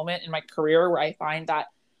humbling moment in my career where I find that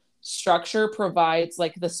structure provides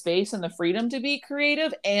like the space and the freedom to be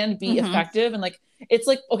creative and be effective. And like it's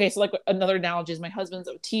like, okay, so like another analogy is my husband's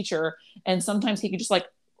a teacher, and sometimes he could just like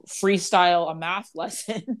freestyle a math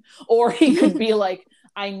lesson or he could be like,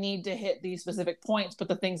 I need to hit these specific points, but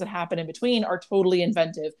the things that happen in between are totally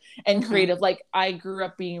inventive and creative. Like I grew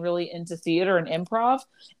up being really into theater and improv,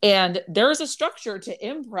 and there's a structure to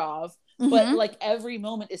improv, but like every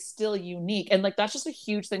moment is still unique. And like that's just a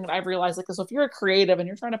huge thing that I've realized. Like, so if you're a creative and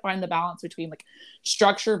you're trying to find the balance between like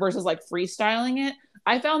structure versus like freestyling it,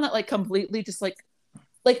 I found that like completely just like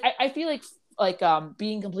I feel like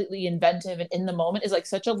being completely inventive and in the moment is like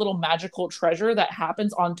such a little magical treasure that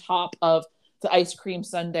happens on top of the ice cream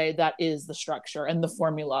sundae that is the structure and the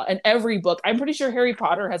formula. And every book, I'm pretty sure Harry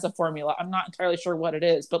Potter has a formula. I'm not entirely sure what it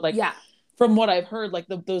is, but like Yeah. from what I've heard, like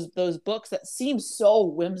those books that seem so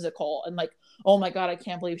whimsical and like, oh my God, I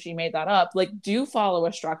can't believe she made that up, like do follow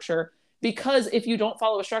a structure. Because if you don't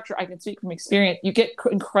follow a structure, I can speak from experience, you get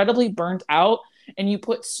incredibly burnt out and you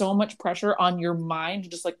put so much pressure on your mind to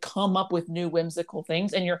just like come up with new whimsical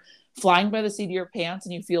things, and you're flying by the seat of your pants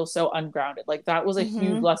and you feel so ungrounded. Like that was a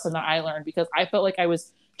huge lesson that I learned, because I felt like I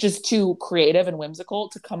was just too creative and whimsical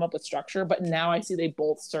to come up with structure, but now I see they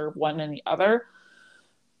both serve one and the other.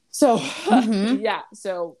 So yeah,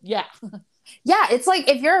 yeah, it's like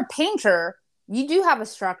if you're a painter, you do have a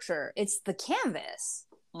structure. It's the canvas.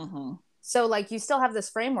 So like you still have this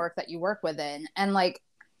framework that you work within. And like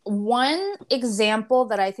one example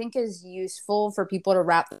that I think is useful for people to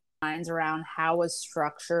wrap their minds around how a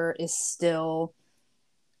structure is still,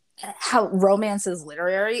 how romance is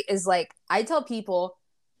literary, is like I tell people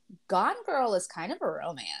Gone Girl is kind of a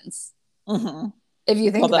romance. If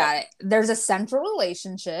you think about it, there's a central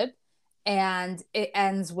relationship and it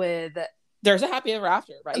ends with there's a happy ever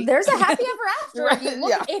after, right? There's a happy ever after.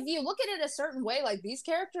 Right. If you look at it a certain way, like these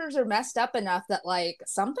characters are messed up enough that like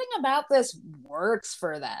something about this works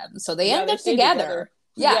for them. So they end up together.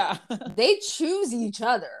 Yeah. They choose each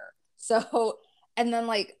other. So, and then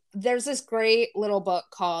like there's this great little book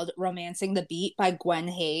called Romancing the Beat by Gwen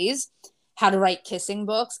Hayes, How to Write Kissing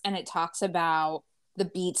Books. And it talks about the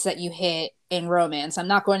beats that you hit in romance. I'm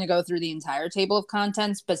not going to go through the entire table of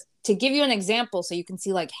contents, but to give you an example so you can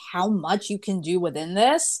see like how much you can do within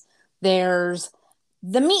this, there's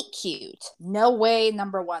the meet cute. No way,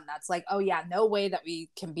 number one. That's like, oh yeah, no way that we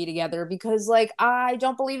can be together because like I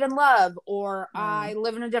don't believe in love, or I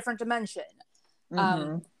live in a different dimension.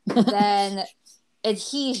 Then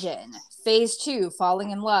adhesion, phase 2,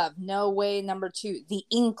 falling in love. No way, number 2. The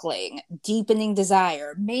inkling, deepening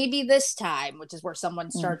desire. Maybe this time, which is where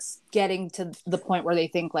someone starts getting to the point where they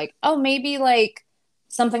think like, oh, maybe like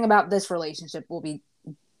something about this relationship will be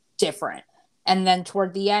different. And then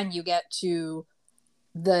toward the end, you get to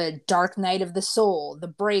the dark night of the soul, the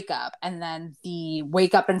breakup, and then the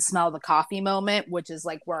wake up and smell the coffee moment, which is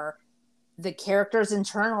like where the characters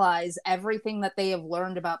internalize everything that they have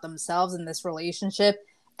learned about themselves in this relationship,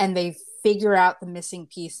 and they figure out the missing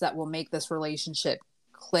piece that will make this relationship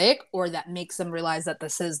click, or that makes them realize that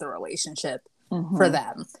this is the relationship for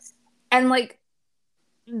them. And like,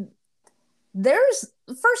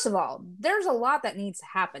 first of all, there's a lot that needs to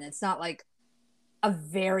happen. It's not like a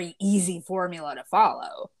very easy formula to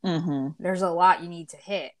follow. There's a lot you need to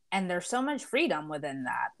hit, and there's so much freedom within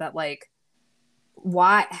that like,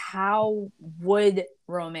 how would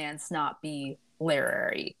romance not be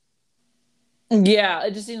literary? Yeah,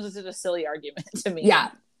 it just seems like a silly argument to me.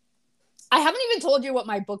 Yeah. I haven't even told you what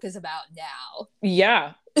my book is about now.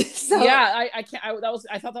 Yeah. So, yeah, I can't. I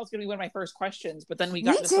thought that was going to be one of my first questions, but then we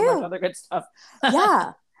got into so much other good stuff.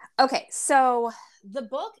 Yeah. Okay, so the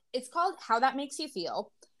book, it's called How That Makes You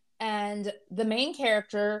Feel. And the main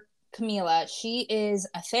character, Camila, she is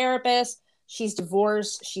a therapist. She's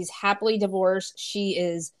divorced. She's happily divorced. She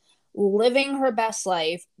is living her best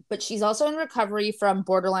life, but she's also in recovery from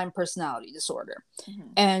borderline personality disorder. Mm-hmm.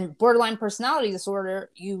 And borderline personality disorder,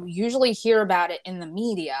 you usually hear about it in the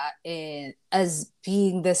media as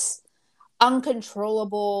being this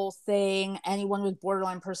uncontrollable thing. Anyone with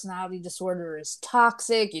borderline personality disorder is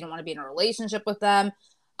toxic. You don't want to be in a relationship with them.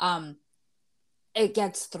 It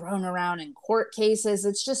gets thrown around in court cases.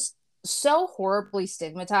 It's just so horribly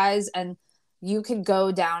stigmatized. And you could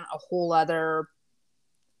go down a whole other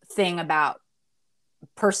thing about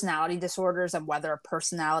personality disorders and whether a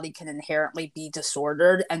personality can inherently be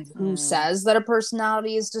disordered and who says that a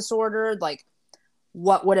personality is disordered. Like,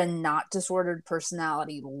 what would a not disordered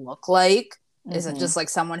personality look like? Mm-hmm. Is it just like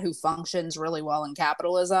someone who functions really well in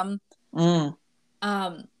capitalism?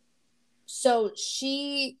 So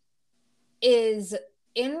she is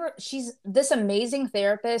she's this amazing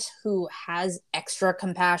therapist who has extra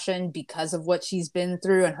compassion because of what she's been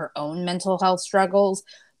through and her own mental health struggles.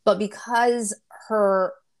 But because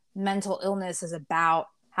her mental illness is about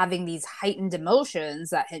having these heightened emotions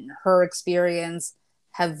that in her experience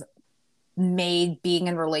have made being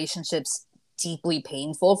in relationships deeply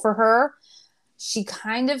painful for her, she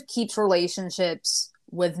kind of keeps relationships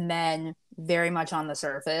with men very much on the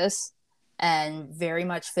surface and very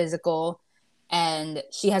much physical. And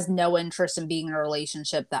she has no interest in being in a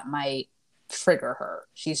relationship that might trigger her.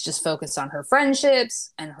 She's just focused on her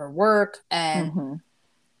friendships and her work and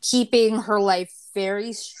keeping her life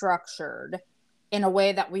very structured in a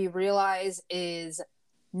way that we realize is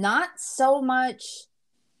not so much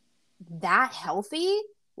that healthy.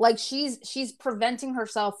 Like, she's preventing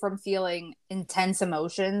herself from feeling intense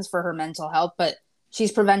emotions for her mental health, but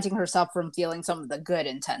she's preventing herself from feeling some of the good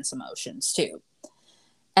intense emotions too.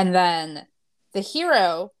 And then the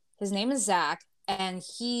hero, his name is Zach, and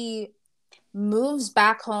he moves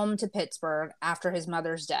back home to Pittsburgh after his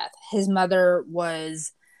mother's death. His mother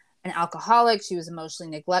was an alcoholic. She was emotionally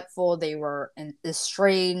neglectful. They were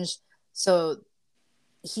estranged. So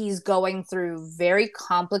he's going through very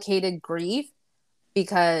complicated grief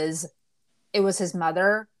because it was his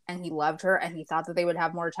mother and he loved her and he thought that they would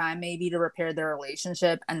have more time maybe to repair their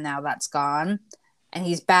relationship, and now that's gone. And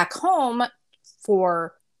he's back home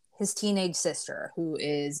for his teenage sister who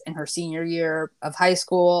is in her senior year of high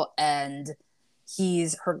school, and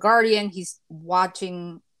he's her guardian. He's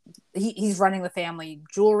watching, he's running the family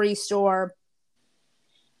jewelry store,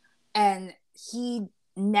 and he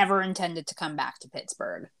never intended to come back to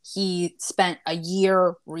Pittsburgh. He spent a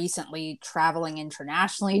year recently traveling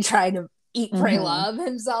internationally, trying to eat, pray, love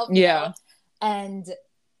himself. Yeah. Know? And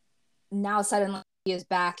now suddenly he is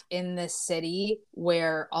back in this city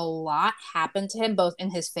where a lot happened to him, both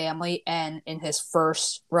in his family and in his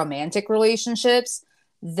first romantic relationships,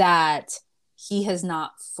 that he has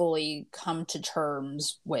not fully come to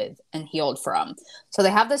terms with and healed from. So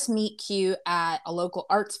they have this meet cute at a local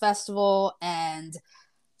arts festival, and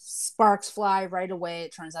sparks fly right away.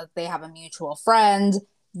 It turns out they have a mutual friend.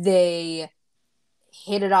 They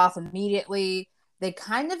hit it off immediately. They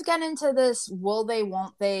kind of get into this will they,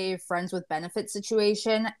 won't they, friends with benefits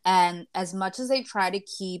situation. And as much as they try to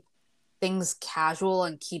keep things casual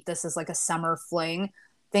and keep this as like a summer fling,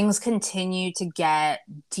 things continue to get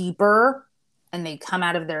deeper and they come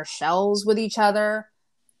out of their shells with each other.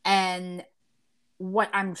 And what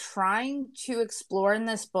I'm trying to explore in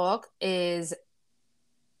this book is,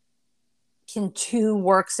 can two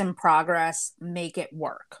works in progress make it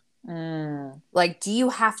work? Like, do you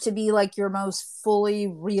have to be like your most fully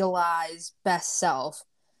realized best self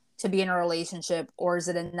to be in a relationship, or is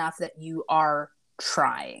it enough that you are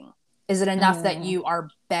trying? Is it enough that you are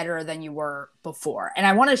better than you were before? And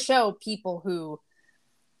I want to show people who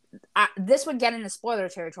this would get into spoiler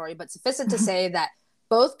territory, but suffice it to say that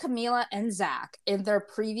both Camila and Zach in their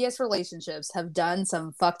previous relationships have done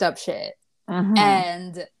some fucked up shit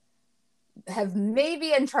and have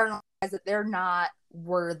maybe internalized that they're not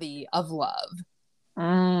worthy of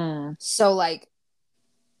love. So, like,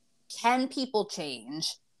 can people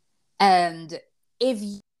change? And if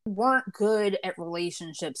you weren't good at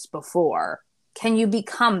relationships before, can you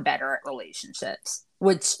become better at relationships?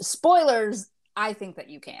 Which, spoilers, I think that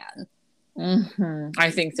you can. I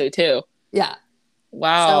think so too. Yeah.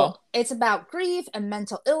 Wow. So it's about grief and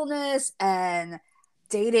mental illness and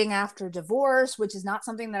dating after divorce, which is not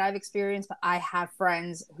something that I've experienced, but I have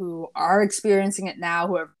friends who are experiencing it now,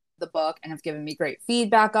 who have read the book and have given me great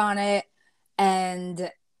feedback on it.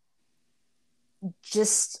 And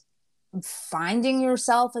just finding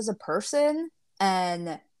yourself as a person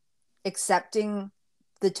and accepting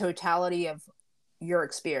the totality of your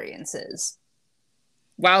experiences.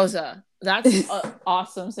 Wowza. That's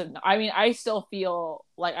awesome. I mean, I still feel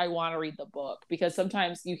like I want to read the book, because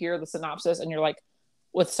sometimes you hear the synopsis and you're like,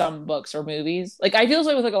 with some books or movies, like I feel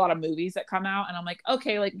like with like a lot of movies that come out and I'm like,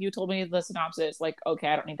 okay, like you told me the synopsis, like, okay,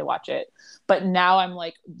 I don't need to watch it. But now I'm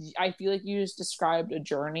like, I feel like you just described a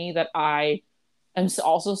journey that I am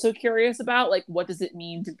also so curious about. Like, what does it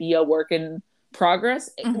mean to be a work in progress?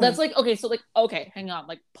 Mm-hmm. That's like, okay, so like, okay, hang on,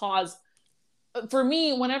 like pause. For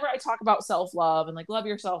me, whenever I talk about self-love and like love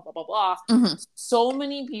yourself, blah, blah, blah, Mm-hmm. so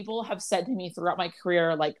many people have said to me throughout my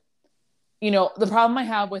career, like, the problem I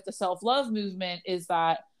have with the self-love movement is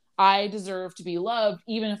that I deserve to be loved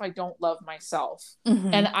even if I don't love myself.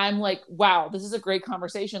 Mm-hmm. And I'm like, wow, this is a great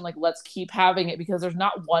conversation. Like, let's keep having it, because there's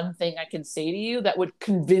not one thing I can say to you that would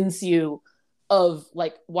convince you of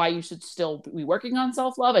like why you should still be working on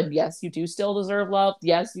self-love. And yes, you do still deserve love.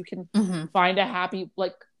 Yes, you can find a happy,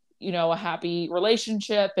 like, a happy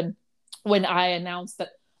relationship. And when I announced that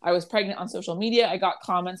I was pregnant on social media, I got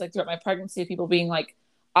comments like throughout my pregnancy of people being like,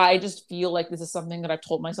 I just feel like this is something that I've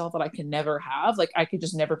told myself that I can never have. Like, I could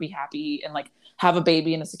just never be happy and like have a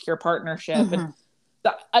baby in a secure partnership. And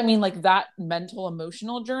I mean, like that mental,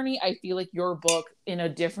 emotional journey, I feel like your book in a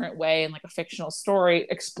different way and like a fictional story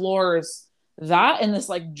explores that in this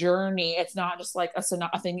like journey. It's not just like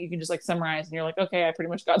a thing you can just like summarize and you're like, okay, I pretty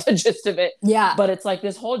much got the gist of it. Yeah. But it's like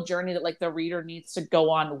this whole journey that like the reader needs to go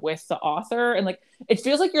on with the author. And like, it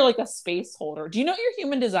feels like you're like a space holder. Do you know what your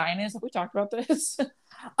human design is? Have we talked about this?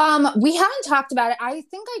 We haven't talked about it. I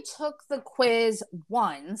think I took the quiz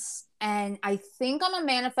once, and I think I'm a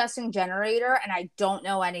manifesting generator, and I don't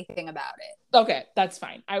know anything about it. Okay, that's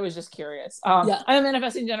fine. I was just curious. Yeah. I'm a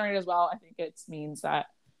manifesting generator as well. I think it means that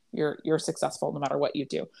you're successful no matter what you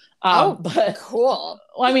do. But cool.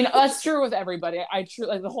 Well, I mean, that's true with everybody. I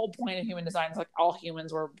truly, like, the whole point of human design is like all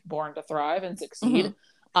humans were born to thrive and succeed.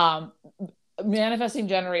 Manifesting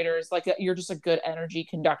generators, like, you're just a good energy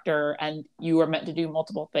conductor and you are meant to do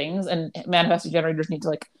multiple things, and manifesting generators need to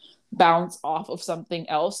like bounce off of something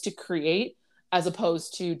else to create, as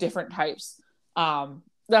opposed to different types.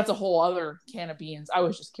 That's a whole other can of beans. I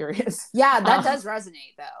was just curious. Yeah, that does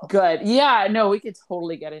resonate though. Good. Yeah, no, we could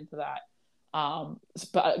totally get into that.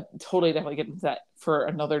 But totally definitely get into that for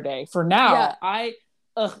another day. For now, yeah.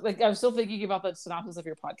 I'm still thinking about the synopsis of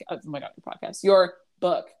your podcast. Oh my God, your podcast, your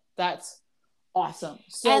book. That's awesome.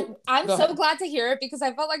 So, and I'm so glad to hear it, because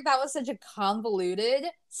I felt like that was such a convoluted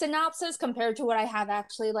synopsis compared to what I have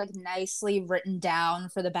actually like nicely written down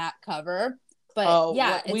for the back cover. But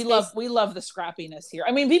yeah, we love the scrappiness here.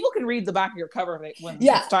 I mean, people can read the back of your cover when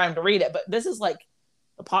it's time to read it, but this is like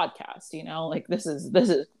a podcast, like this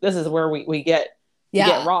is where we get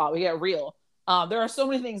raw, we get real. There are so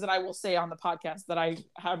many things that I will say on the podcast that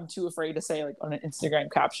I'm too afraid to say like on an Instagram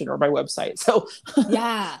caption or my website. So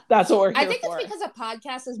yeah, that's what we're here I think for. It's because a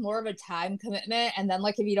podcast is more of a time commitment, and then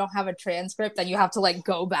like if you don't have a transcript, then you have to like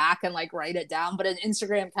go back and like write it down. But an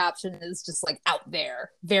Instagram caption is just like out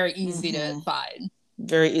there, very easy to find.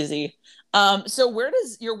 Very easy. So where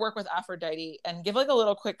does your work with Aphrodite, and give like a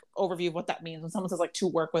little quick overview of what that means when someone says like to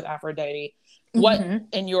work with Aphrodite, what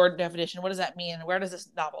in your definition, what does that mean? And where does this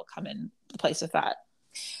novel come in place with that?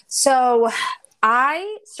 So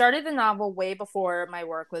I started the novel way before my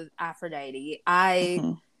work with Aphrodite.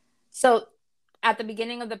 So at the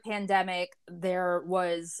beginning of the pandemic, there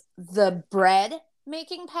was the bread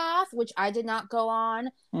making path, which I did not go on.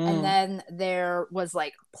 And then there was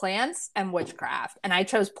like plants and witchcraft, and I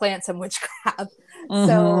chose plants and witchcraft.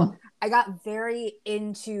 So I got very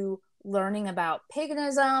into learning about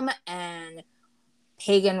paganism and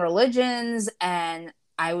pagan religions, and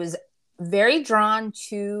I was very drawn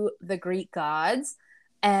to the Greek gods.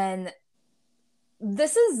 And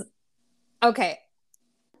this is okay,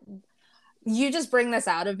 you just bring this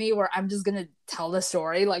out of me where I'm just gonna tell the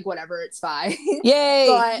story, like whatever, it's fine. Yay.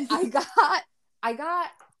 But I got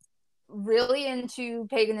really into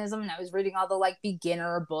paganism, and I was reading all the like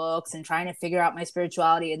beginner books and trying to figure out my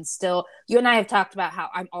spirituality. And still, you and I have talked about how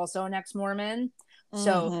I'm also an ex-Mormon.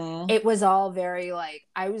 So it was all very like,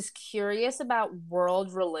 I was curious about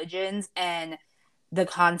world religions and the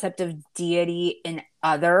concept of deity in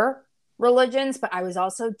other religions, but I was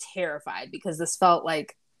also terrified because this felt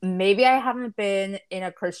like maybe I haven't been in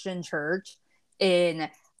a Christian church in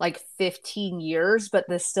like 15 years, but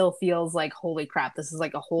this still feels like, holy crap, this is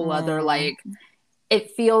like a whole other, like,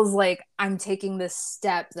 it feels like I'm taking this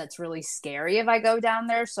step that's really scary if I go down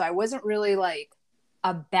there. So I wasn't really like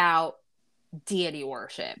about deity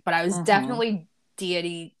worship, but I was definitely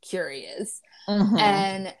deity curious.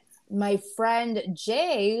 And my friend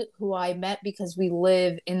Jay, who I met because we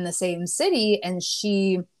live in the same city, and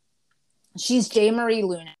she's J Marie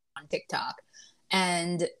Luna on TikTok,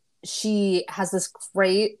 and she has this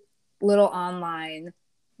great little online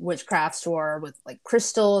witchcraft store with like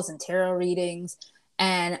crystals and tarot readings.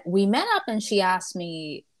 And we met up, and she asked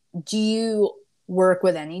me, "Do you work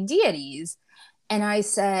with any deities?" And I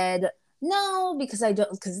said, "No, because I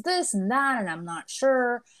don't, because this and that, and I'm not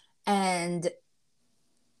sure." And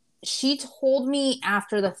she told me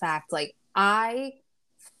after the fact, like, I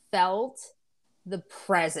felt the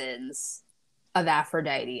presence of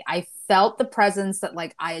Aphrodite. I felt the presence that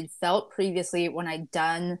like I had felt previously when I'd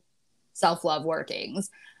done self-love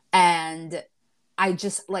workings. And I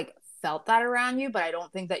just like felt that around you, but I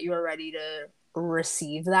don't think that you were ready to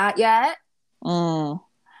receive that yet.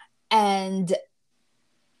 And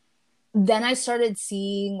then I started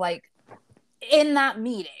seeing, like, in that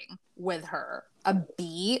meeting with her, a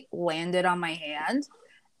bee landed on my hand,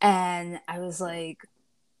 and I was like,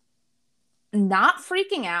 not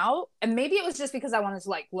freaking out. And maybe it was just because I wanted to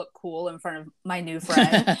like look cool in front of my new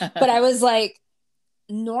friend, but I was like,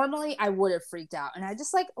 normally I would have freaked out, and I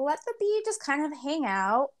just like let the bee just kind of hang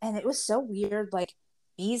out. And it was so weird. Like,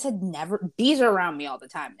 bees are around me all the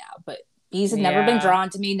time now, but bees had never been drawn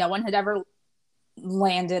to me. No one had ever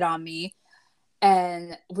landed on me.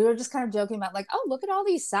 And we were just kind of joking about like, oh, look at all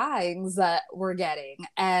these signs that we're getting.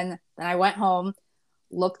 And then I went home,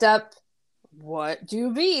 looked up, what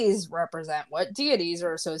do bees represent? What deities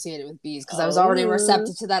are associated with bees? Because I was already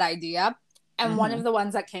receptive to that idea. And one of the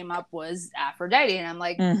ones that came up was Aphrodite. And I'm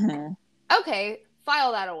like, okay,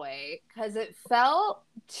 file that away. Because it felt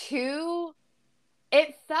too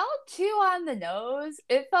on the nose.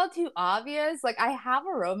 It felt too obvious. Like, I have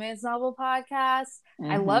a romance novel podcast.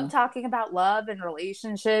 I love talking about love and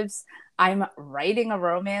relationships. I'm writing a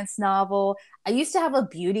romance novel. I used to have a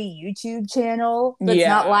beauty YouTube channel that's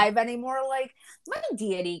not live anymore. Like, my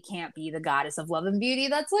deity can't be the goddess of love and beauty.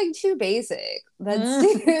 That's like too basic.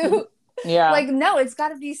 That's too like, no, it's got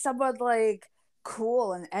to be someone like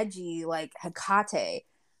cool and edgy, like Hecate.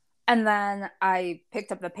 And then I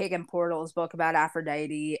picked up the Pagan Portals book about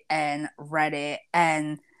Aphrodite and read it,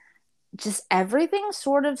 and just everything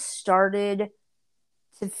sort of started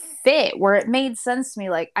to fit where it made sense to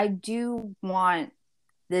me. Like, I do want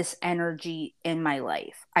this energy in my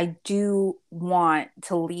life. I do want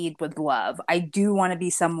to lead with love. I do want to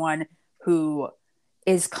be someone who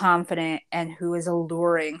is confident and who is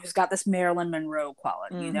alluring, who's got this Marilyn Monroe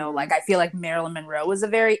quality, you know? Like, I feel like Marilyn Monroe was a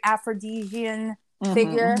very aphrodisian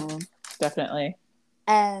figure. Definitely.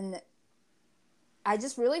 And I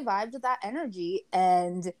just really vibed with that energy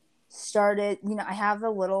and started, you know, I have a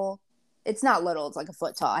little, it's not little, it's like a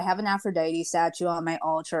foot tall. I have an Aphrodite statue on my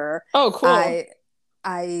altar. Oh, cool.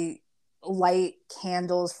 I light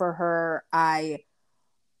candles for her. I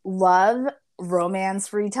love romance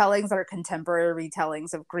retellings that are contemporary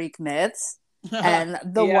retellings of Greek myths. And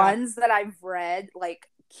the ones that I've read, like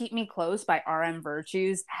Keep Me Close by R.M.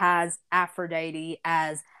 Virtues, has Aphrodite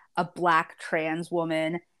as a Black trans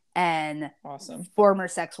woman and former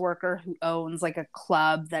sex worker who owns like a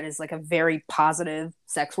club that is like a very positive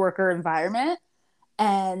sex worker environment.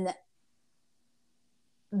 And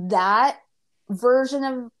that version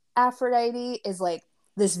of Aphrodite is like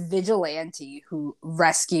this vigilante who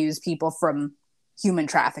rescues people from human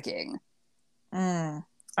trafficking.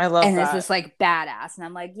 I love and that. is this like badass. And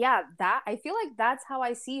I'm like, yeah, that I feel like that's how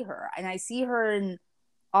I see her. And I see her in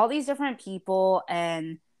all these different people.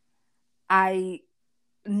 And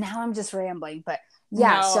now I'm just rambling, but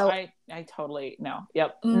yeah. No, so I totally no.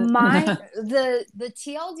 Yep. the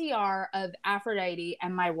TLDR of Aphrodite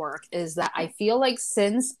and my work is that I feel like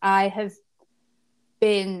since I have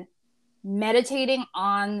been meditating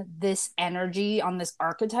on this energy, on this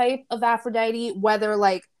archetype of Aphrodite,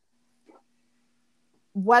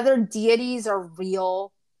 whether deities are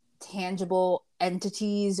real, tangible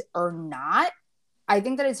entities or not, I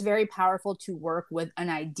think that it's very powerful to work with an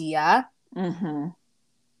idea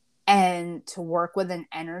and to work with an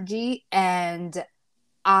energy. And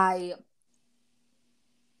I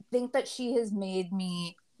think that she has made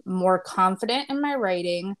me more confident in my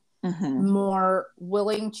writing, more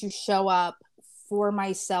willing to show up for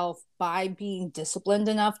myself by being disciplined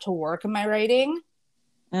enough to work in my writing.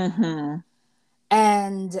 And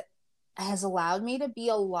has allowed me to be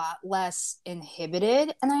a lot less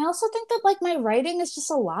inhibited. And I also think that like my writing is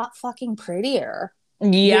just a lot fucking prettier.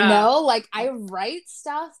 You know, like I write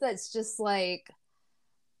stuff that's just like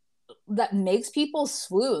that makes people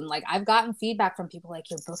swoon. Like I've gotten feedback from people like,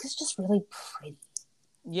 your book is just really pretty.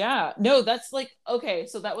 Yeah, no, that's like, okay,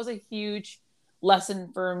 so that was a huge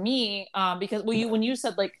lesson for me, because when you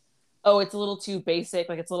said like oh, it's a little too basic,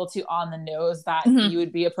 like it's a little too on the nose that Mhm. you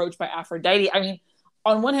would be approached by Aphrodite. I mean,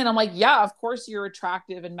 on one hand, I'm like, yeah, of course you're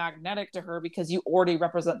attractive and magnetic to her because you already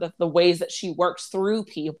represent the ways that she works through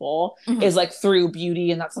people Mhm. is like through beauty.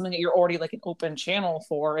 And that's something that you're already like an open channel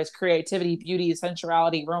for is creativity, beauty,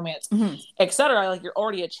 sensuality, romance, Mhm. etc. Like you're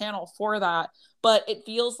already a channel for that. But it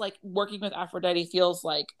feels like working with Aphrodite feels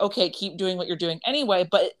like, okay, keep doing what you're doing anyway.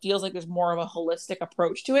 But it feels like there's more of a holistic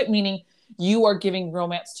approach to it, meaning you are giving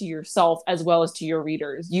romance to yourself as well as to your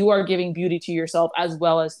readers. You are giving beauty to yourself as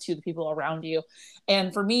well as to the people around you.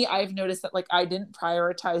 And for me, I've noticed that like I didn't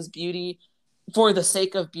prioritize beauty for the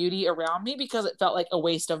sake of beauty around me because it felt like a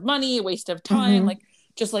waste of money, a waste of time, Mhm. like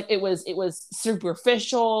just like it was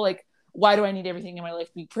superficial. Like why do I need everything in my life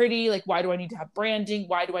to be pretty? Like why do I need to have branding?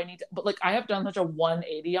 Why do I need to but like I have done such a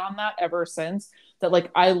 180 on that ever since that like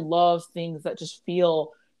I love things that just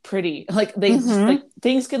feel pretty. Like they just like Mhm.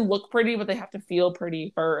 things can look pretty, but they have to feel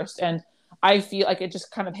pretty first. And I feel like it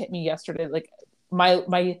just kind of hit me yesterday. Like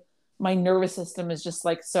my nervous system is just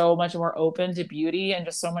like so much more open to beauty and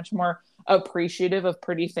just so much more appreciative of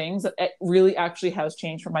pretty things that it really actually has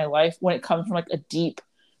changed for my life when it comes from like a deep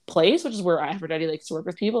place, which is where Aphrodite likes to work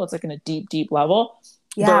with people. It's like in a deep, deep level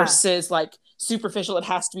Yeah. versus like superficial. It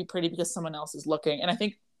has to be pretty because someone else is looking. And I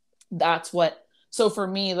think that's what so for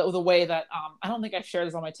me the way that I don't think I shared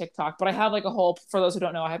this on my TikTok, but I have like a whole for those who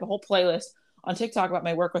don't know, I have a whole playlist on TikTok about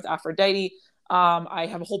my work with Aphrodite. I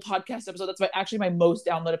have a whole podcast episode. That's actually my most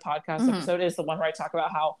downloaded podcast Mhm. episode is the one where I talk about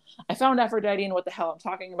how I found Aphrodite and what the hell I'm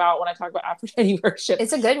talking about when I talk about Aphrodite worship.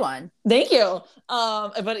 It's a good one. Thank you.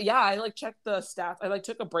 But yeah, I like checked the stats. I like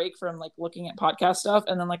took a break from like looking at podcast stuff,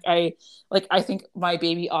 and then I think my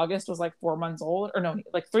baby August was like 4 months old, or no,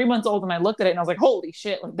 like 3 months old, and I looked at it and I was like, holy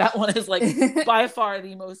shit, like that one is like by far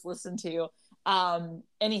the most listened to.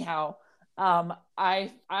 Anyhow,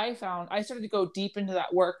 I found I started to go deep into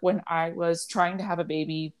that work when I was trying to have a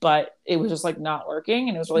baby, but it was just like not working,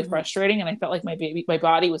 and it was really Mhm. frustrating, and I felt like my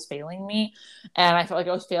body was failing me, and I felt like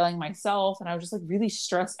I was failing myself, and I was just like really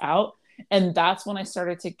stressed out. And that's when I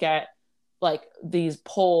started to get like these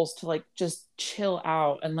pulls to like just chill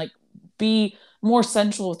out and like be more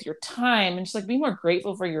sensual with your time and just like be more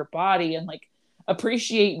grateful for your body and like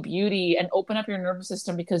appreciate beauty and open up your nervous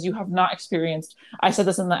system because you have not experienced, I said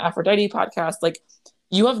this in the Aphrodite podcast, like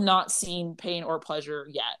you have not seen pain or pleasure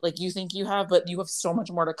yet. Like you think you have, but you have so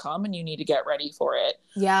much more to come and you need to get ready for it.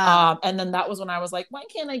 Yeah. And then that was when I was like, why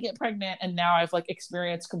can't I get pregnant? And now I've like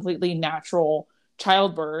experienced completely natural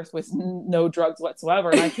childbirth with no drugs whatsoever.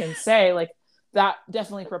 And I can say like that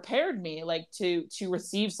definitely prepared me like to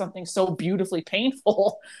receive something so beautifully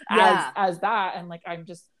painful Yeah. as that. And like I'm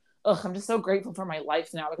just so grateful for my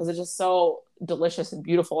life now because it's just so delicious and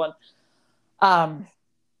beautiful. And um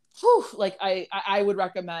like I would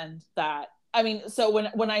recommend that. I mean, so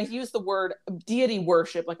when I use the word deity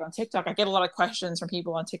worship, like on TikTok, I get a lot of questions from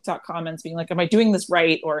people on TikTok comments being like, "Am I doing this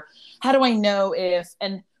right?" Or "How do I know if?"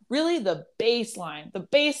 And really, the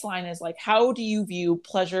baseline is like, how do you view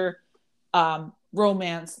pleasure,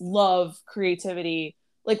 romance, love, creativity?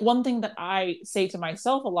 Like one thing that I say to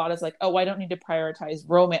myself a lot is like, "Oh, I don't need to prioritize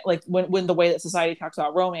romance." Like when the way that society talks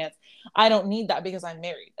about romance, I don't need that because I'm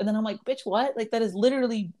married. And then I'm like, bitch, what? Like that is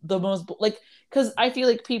literally the most like because I feel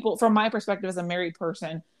like people, from my perspective as a married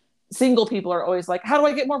person, single people are always like, how do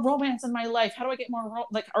I get more romance in my life? How do I get more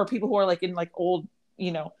like, or people who are like in like old,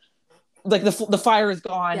 you know, like the fire is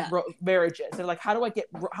gone Yeah. marriages. They're like, how do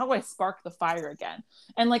I spark the fire again?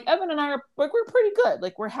 And like Evan and I are like, we're pretty good,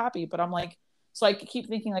 like we're happy. But I'm like, so I keep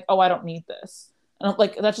thinking like, oh, I don't need this. And I'm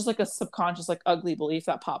like, that's just like a subconscious, like ugly belief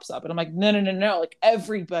that pops up. And I'm like, no, no, no, no. Like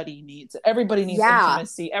everybody needs it. Everybody needs Yeah.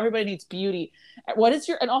 intimacy. Everybody needs beauty. What is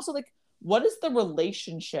your, and also like, what is the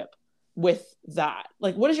relationship with that?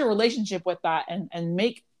 Like, what is your relationship with that? And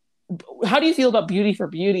make, how do you feel about beauty for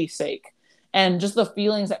beauty's sake? And just the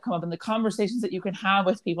feelings that come up and the conversations that you can have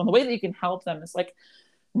with people and the way that you can help them is like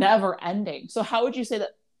never ending. So how would you say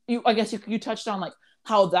that I guess you touched on like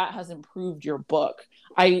how that has improved your book.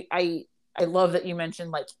 I love that you mentioned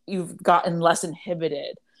like you've gotten less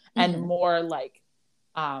inhibited and Mhm. more like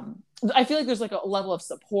I feel like there's like a level of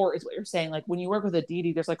support is what you're saying. Like when you work with a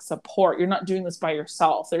deity, there's like support. You're not doing this by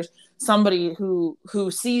yourself. There's somebody who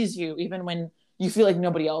sees you even when you feel like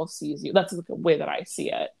nobody else sees you. That's the way that I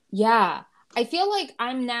see it. Yeah. I feel like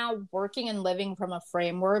I'm now working and living from a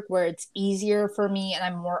framework where it's easier for me and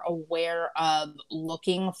I'm more aware of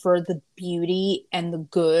looking for the beauty and the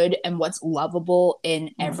good and what's lovable in Oh my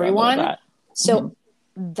God, I love everyone. that. So Mhm.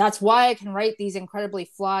 that's why I can write these incredibly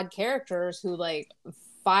flawed characters who, like,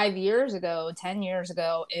 5 years ago, 10 years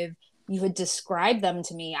ago, if you would describe them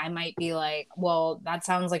to me, I might be like, well, that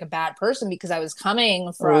sounds like a bad person, because I was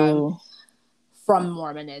coming from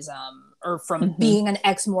Mormonism, or from being an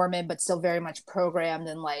ex-Mormon, but still very much programmed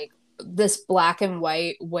in like this black and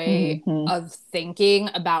white way of thinking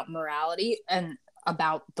about morality and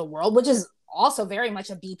about the world, which is also very much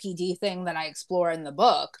a BPD thing that I explore in the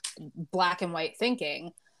book, black and white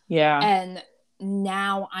thinking. Yeah. And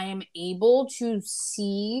now I am able to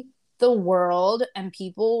see the world and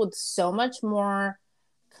people with so much more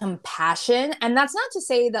compassion. And that's not to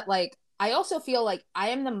say that, like, I also feel like I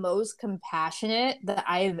am the most compassionate that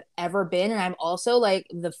I've ever been. And I'm also like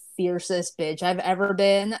the fiercest bitch I've ever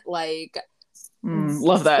been. Like,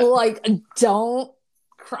 love that. Like, don't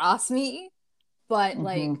cross me. But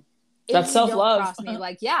like, if that's you self-love. don't cross me,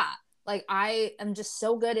 like, yeah, like I am just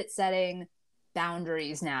so good at setting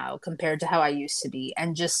boundaries now compared to how I used to be.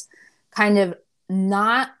 And just kind of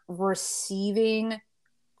not receiving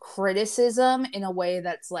criticism in a way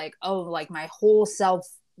that's like, oh, like my whole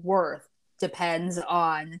self-worth depends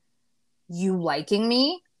on you liking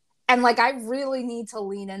me. And like, I really need to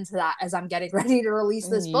lean into that as I'm getting ready to release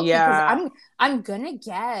this book, because I'm gonna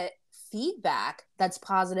get feedback that's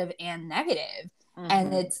positive and negative.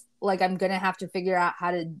 And it's like, I'm gonna have to figure out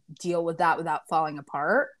how to deal with that without falling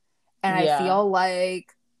apart. And I feel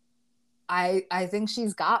like I think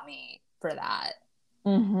she's got me for that.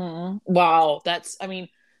 Wow, that's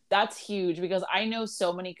huge, because I know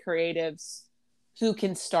so many creatives who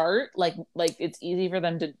can start, like it's easy for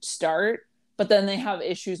them to start, but then they have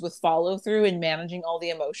issues with follow through and managing all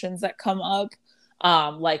the emotions that come up.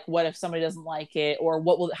 Like, what if somebody doesn't like it, or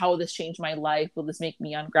how will this change my life? Will this make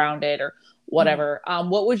me ungrounded, or whatever?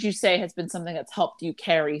 What would you say has been something that's helped you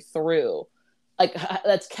carry through, like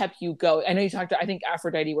that's kept you going? I know you talked about, I think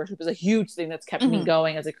Aphrodite worship is a huge thing that's kept me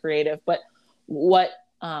going as a creative, but what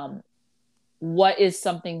is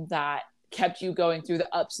something that kept you going through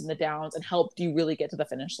the ups and the downs and helped you really get to the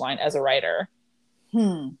finish line as a writer?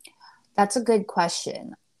 That's a good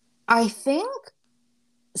question. I think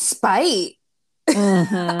spite.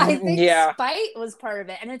 I think spite was part of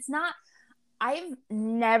it. And it's not, I've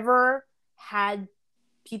never had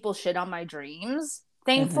people shit on my dreams,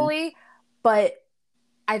 thankfully, but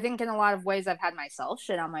I think in a lot of ways I've had myself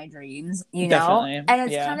shit on my dreams, you know? Definitely. And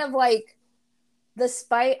it's kind of like the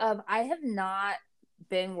spite of, I have not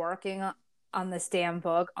been working on this damn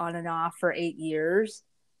book on and off for 8 years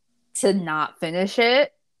to not finish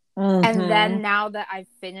it. And then now that I've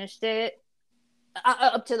finished it,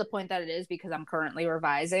 up to the point that it is, because I'm currently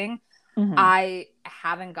revising, I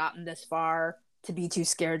haven't gotten this far to be too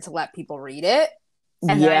scared to let people read it.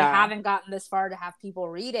 And then I haven't gotten this far to have people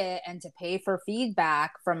read it and to pay for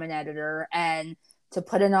feedback from an editor and to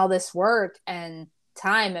put in all this work and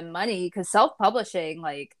time and money, because self-publishing,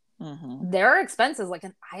 like, there are expenses. Like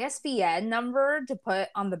an ISBN number to put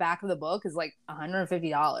on the back of the book is like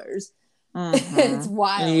 $150. It's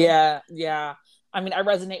wild. Yeah. I mean, I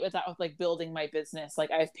resonate with that, with like building my business.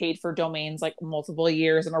 Like, I've paid for domains like multiple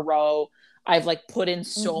years in a row. I've like put in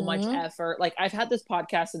so much effort. Like, I've had this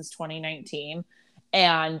podcast since 2019,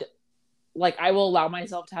 and like, I will allow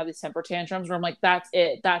myself to have these temper tantrums where I'm like, that's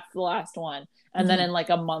it. That's the last one. And then in like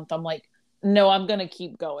a month, I'm like, no, I'm going to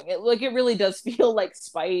keep going. It really does feel like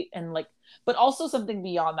spite, and like, but also something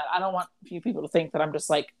beyond that. I don't want a few people to think that I'm just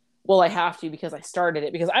like, well, I have to because I started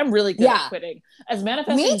it, because I'm really good at quitting. As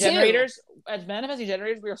manifesting generators,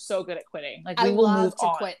 we are so good at quitting. Like, we will move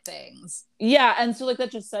on. Quit things. Yeah. And so like,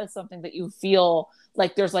 that just says something, that you feel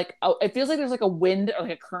like there's like, it feels like there's like a wind or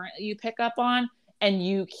like a current that you pick up on, and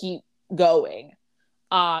you keep going.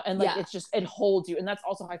 And like, it's just, it holds you. And that's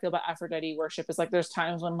also how I feel about Aphrodite worship, is like, there's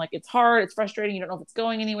times when like, it's hard, it's frustrating, you don't know if it's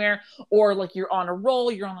going anywhere, or like you're on a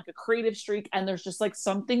roll, you're on like a creative streak, and there's just like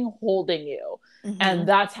something holding you. And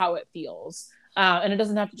that's how it feels. And it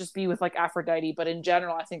doesn't have to just be with like Aphrodite, but in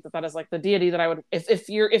general, I think that is like the deity that I would, if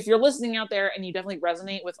you're listening out there and you definitely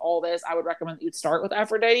resonate with all this, I would recommend that you'd start with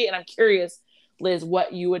Aphrodite. And I'm curious, Liz,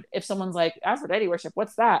 what you would, if someone's like, Aphrodite worship,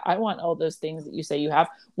 what's that? I want all those things that you say you have.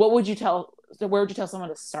 Where would you tell someone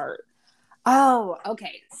to start? Oh,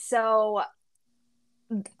 okay. So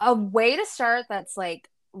a way to start that's like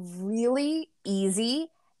really easy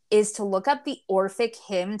is to look up the Orphic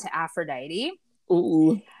hymn to Aphrodite.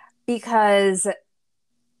 Ooh. Because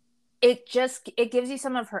it gives you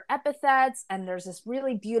some of her epithets, and there's this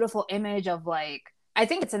really beautiful image of like, I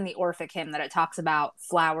think it's in the Orphic hymn that it talks about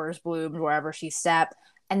flowers bloomed wherever she stepped.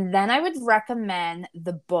 And then I would recommend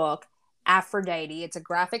the book Aphrodite. It's a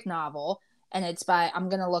graphic novel, and it's by, I'm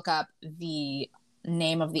going to look up the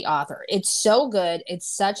name of the author. It's so good. It's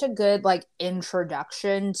such a good like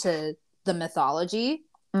introduction to the mythology.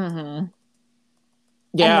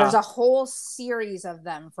 And there's Yeah. a whole series of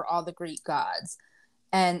them for all the Greek gods.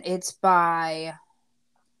 And it's by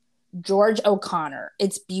George O'Connor.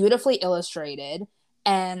 It's beautifully illustrated.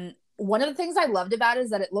 And one of the things I loved about it is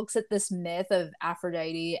that it looks at this myth of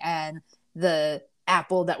Aphrodite and the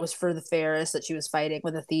apple that was for the fairest that she was fighting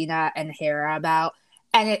with Athena and Hera about.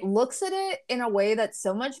 And it looks at it in a way that's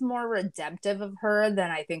so much more redemptive of her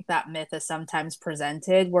than I think that myth is sometimes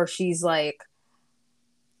presented, where she's like,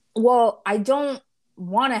 well, I don't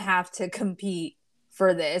want to have to compete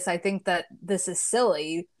for this. I think that this is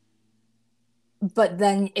silly. But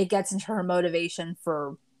then it gets into her motivation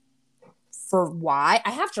for why.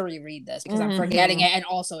 I have to reread this because I'm forgetting it, and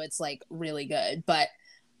also it's like really good. But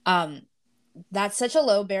that's such a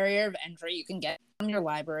low barrier of entry. You can get it from your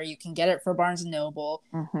library. You can get it for Barnes and Noble.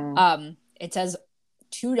 It says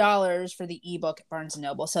 $2 for the ebook at Barnes and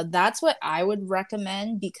Noble. So that's what I would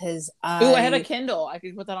recommend because I have a Kindle. I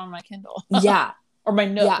could put that on my Kindle. Yeah. Or my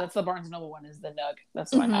Nook. Yeah. That's the Barnes and Noble one, is the Nook.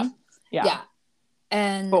 That's what I have. Yeah.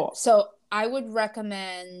 And so I would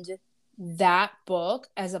recommend that book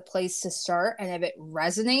as a place to start. And if it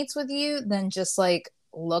resonates with you, then just like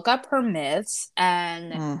look up her myths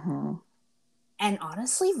and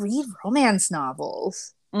honestly read romance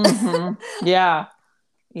novels. Yeah.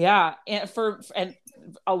 And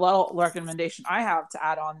a little recommendation I have to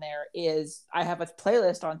add on there is I have a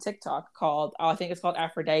playlist on TikTok called, I think it's called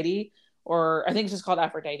Aphrodite, or I think it's just called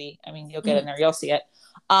Aphrodite. I mean, you'll get in there, you'll see it.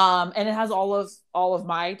 And it has all of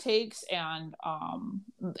my takes, and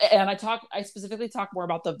I specifically talk more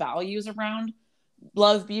about the values around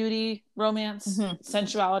love, beauty, romance,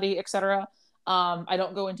 sensuality, etc. I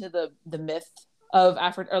don't go into the myth of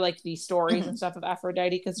Aphrodite, or like the stories and stuff of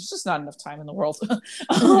Aphrodite, because there's just not enough time in the world.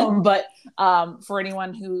 But for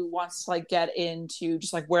anyone who wants to like get into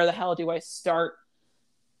just like, where the hell do I start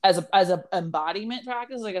as a embodiment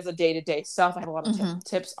practice, like as a day-to-day stuff, I have a lot of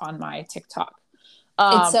tips on my TikTok.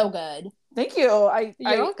 It's so good. Thank you.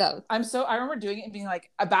 You're welcome. I remember doing it and being like,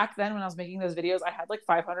 back then when I was making those videos, I had like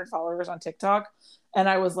 500 followers on TikTok, and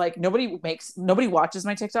I was like, nobody watches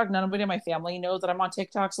my TikTok. Nobody in my family knows that I'm on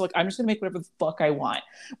TikTok. So like, I'm just gonna make whatever the fuck I want.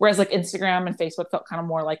 Whereas like Instagram and Facebook felt kind of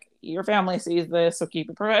more like, your family sees this, so keep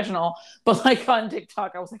it professional. But like on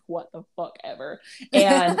TikTok, I was like, what the fuck ever.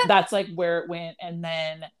 And that's like where it went. And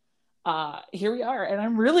then here we are, and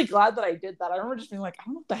I'm really glad that I did that. I remember just being like, I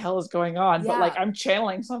don't know what the hell is going on, but like I'm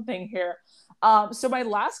channeling something here. So my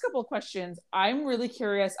last couple of questions, I'm really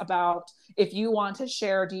curious about if you want to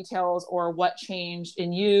share details or what changed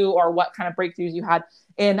in you, or what kind of breakthroughs you had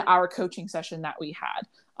in our coaching session that we had,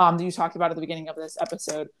 that you talked about at the beginning of this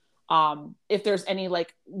episode. If there's any,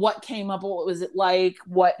 like, what came up, what was it like,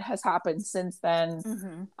 what has happened since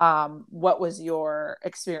then, what was your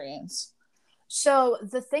experience? So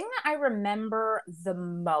the thing that I remember the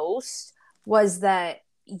most was that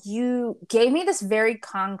you gave me this very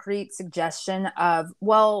concrete suggestion of,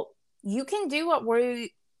 well, you can do what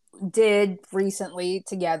we did recently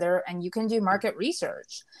together, and you can do market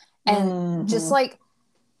research. And just like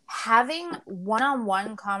having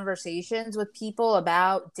one-on-one conversations with people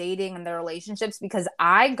about dating and their relationships, because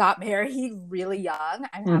I got married really young.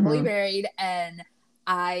 I'm happily married, and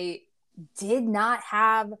I did not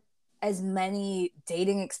have as many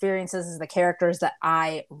dating experiences as the characters that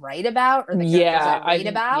I write about, or the characters I read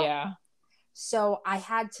about. Yeah. So I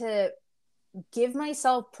had to give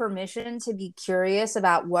myself permission to be curious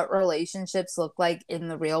about what relationships look like in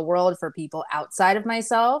the real world for people outside of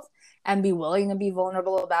myself, and be willing to be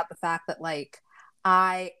vulnerable about the fact that like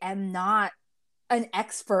I am not an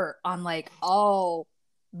expert on like all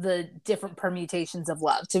the different permutations of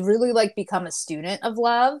love, to really like become a student of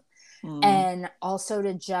love. And also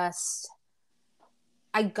to just,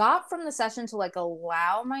 I got from the session to like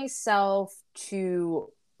allow myself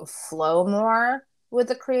to flow more with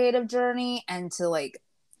the creative journey, and to like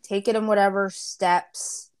take it in whatever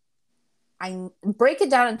steps I break it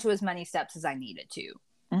down into, as many steps as I needed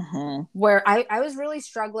to. Where I was really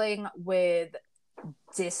struggling with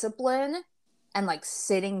discipline and like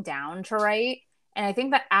sitting down to write. And I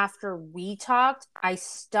think that after we talked, I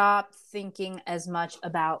stopped thinking as much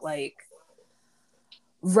about like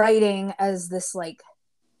writing as this like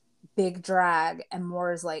big drag, and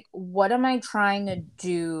more as like, what am I trying to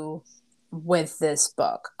do with this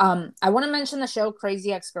book? I want to mention the show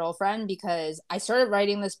Crazy Ex-Girlfriend, because I started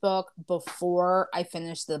writing this book before I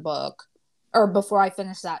finished the book, or before I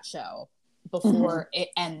finished that show, before it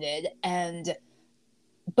ended.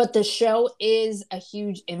 But the show is a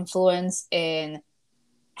huge influence in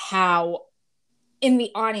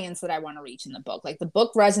the audience that I want to reach in the book. Like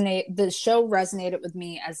the show resonated with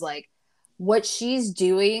me as like what she's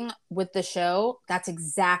doing with the show, that's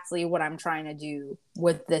exactly what I'm trying to do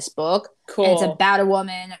with this book. Cool. And it's about a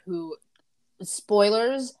woman who,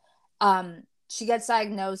 spoilers, she gets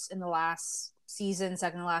diagnosed in the last season,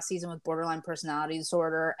 second to last season, with borderline personality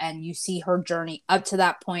disorder. And you see her journey up to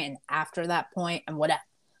that point and after that point, and what a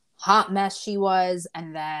hot mess she was.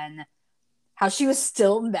 And then how she was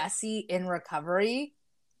still messy in recovery.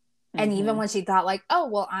 And even when she thought like, oh,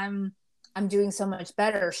 well, I'm doing so much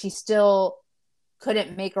better, she still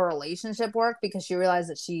couldn't make a relationship work because she realized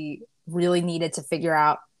that she really needed to figure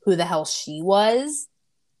out who the hell she was.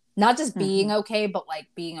 Not just being okay, but like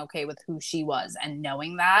being okay with who she was and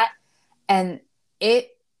knowing that. And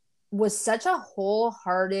it was such a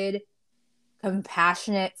wholehearted,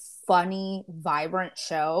 compassionate, funny, vibrant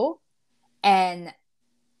show. And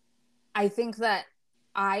I think that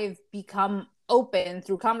I've become open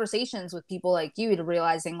through conversations with people like you to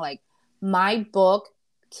realizing like my book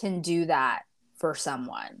can do that for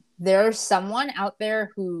someone. There's someone out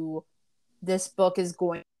there who this book is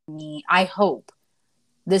going to mean, I hope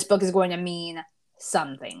this book is going to mean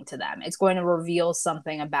something to them. It's going to reveal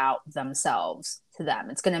something about themselves to them.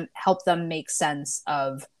 It's going to help them make sense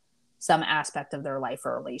of some aspect of their life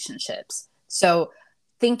or relationships. So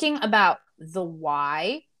thinking about the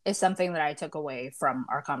why is something that I took away from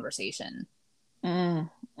our conversation. Like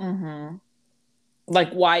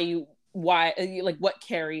why, like what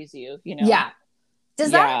carries you, you know? Yeah.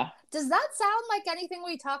 Does that sound like anything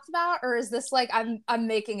we talked about, or is this like I'm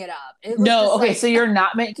making it up? No, okay, so you're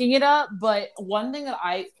not making it up, but one thing that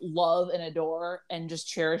I love and adore and just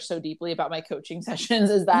cherish so deeply about my coaching sessions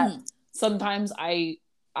is that sometimes I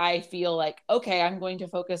feel like, okay, I'm going to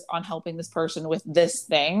focus on helping this person with this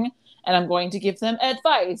thing, and I'm going to give them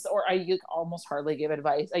advice, or I almost hardly give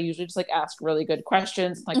advice. I usually just like ask really good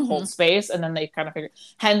questions, like hold space, and then they kind of figure.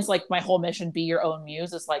 Hence, like my whole mission, be your own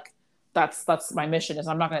muse, is like that's my mission. Is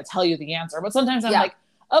I'm not going to tell you the answer, but sometimes I'm like,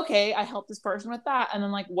 okay, I help this person with that, and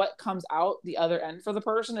then like what comes out the other end for the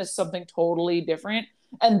person is something totally different,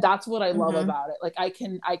 and that's what I love about it. Like I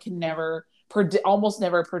can never almost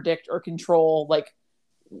never predict or control like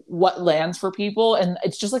what lands for people, and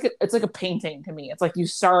it's just like it's like a painting to me. It's like you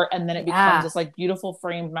start and then it becomes this like beautiful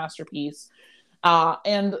framed masterpiece,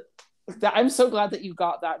 and I'm so glad that you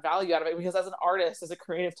got that value out of it, because as an artist, as a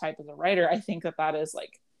creative type, as a writer, I think that is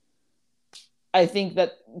like, I think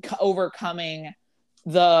that overcoming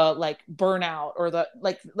the like burnout or the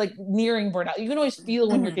like nearing burnout, you can always feel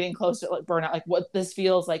when you're getting close to like burnout, like what this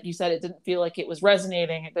feels like. You said it didn't feel like it was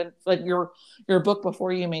resonating. It didn't, like your book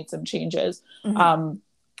before you made some changes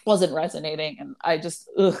wasn't resonating, and I just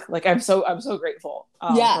like I'm so grateful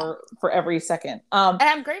for every second, and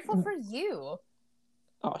I'm grateful for you.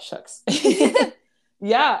 Oh shucks. That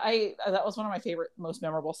was one of my favorite, most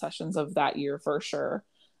memorable sessions of that year for sure.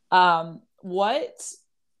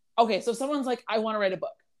 Okay, so if someone's like, I want to write a book,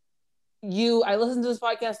 I listened to this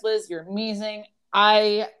podcast, Liz, you're amazing,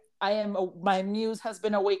 my muse has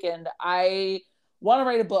been awakened, I want to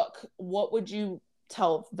write a book, what would you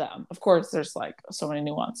tell them? Of course there's like so many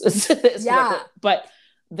nuances to this, but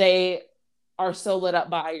they are so lit up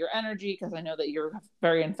by your energy, because I know that you're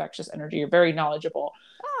very infectious energy, you're very knowledgeable,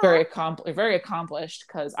 very accomplished,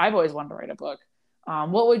 because I've always wanted to write a book.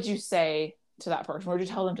 What would you say to that person? Where would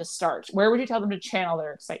you tell them to start? Where would you tell them to channel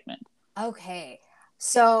their excitement? Okay,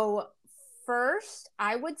 so first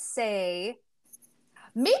I would say,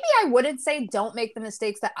 maybe I wouldn't say don't make the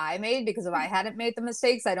mistakes that I made, because if I hadn't made the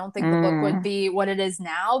mistakes, I don't think the book would be what it is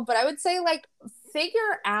now. But I would say like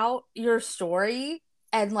figure out your story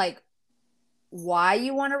and like why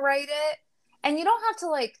you want to write it. And you don't have to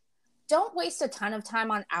like, don't waste a ton of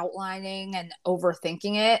time on outlining and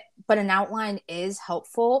overthinking it, but an outline is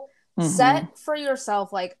helpful. Set for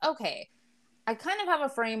yourself like, okay, I kind of have a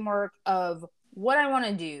framework of what I want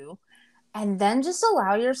to do, and then just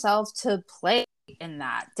allow yourself to play in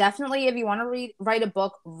that. Definitely, if you want to write a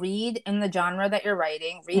book, read in the genre that you're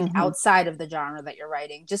writing, read outside of the genre that you're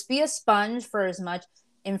writing. Just be a sponge for as much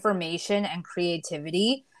information and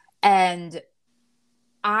creativity. And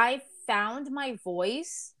I found my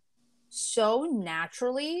voice so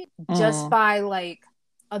naturally just by like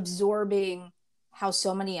absorbing how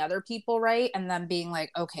so many other people write, and then being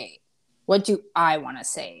like, okay, what do I want to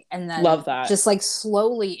say? And then love that. Just like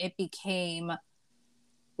slowly it became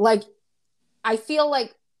like, I feel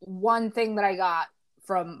like one thing that I got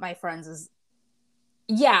from my friends is,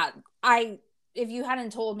 if you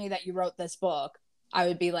hadn't told me that you wrote this book, I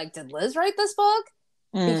would be like, did Liz write this book?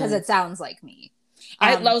 Because it sounds like me.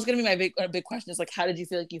 That was going to be my big question, is like, how did you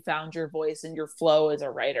feel like you found your voice and your flow as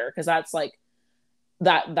a writer? Because that's like,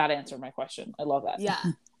 that answered my question. I love that. Yeah.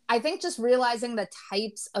 I think just realizing the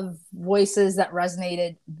types of voices that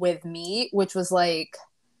resonated with me, which was like,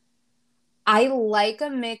 I like a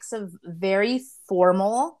mix of very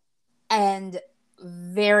formal and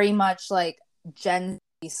very much like Gen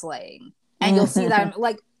Z slang. And you'll see that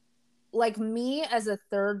I'm like me as a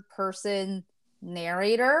third person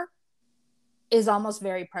narrator is almost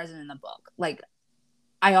very present in the book. Like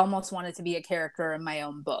I almost wanted to be a character in my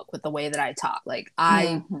own book with the way that I talk. Like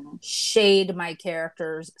I shade my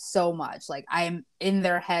characters so much. Like I am in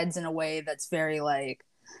their heads in a way that's very like,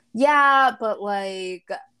 yeah, but like,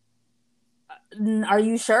 are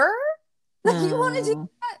you sure that you want to do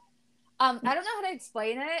that? I don't know how to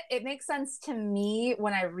explain it. It makes sense to me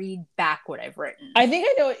when I read back what I've written. I think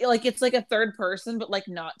I know. Like it's like a third person, but like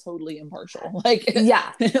not totally impartial. Like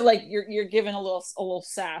yeah, like you're given a little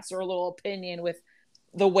sass or a little opinion with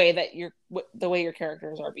the way that the way your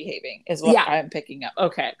characters are behaving is what I'm picking up.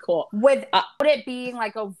 Okay, cool. Without it being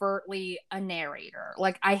like overtly a narrator,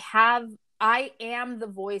 like I am the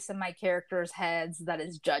voice in my characters' heads that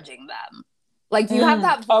is judging them. Like you have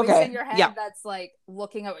that voice in your head that's like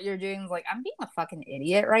looking at what you're doing, like I'm being a fucking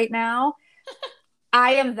idiot right now.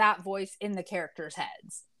 I am that voice in the characters'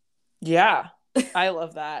 heads. Yeah, I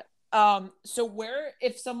love that. So where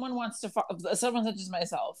if someone wants to someone such as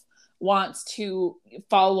myself wants to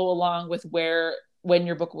follow along with when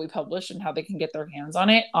your book will be published and how they can get their hands on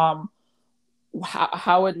it,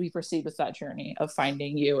 how would we proceed with that journey of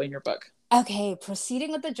finding you and your book? Okay, proceeding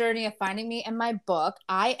with the journey of finding me and my book,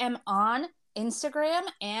 I am on Instagram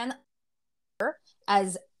and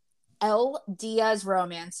as Elle Diaz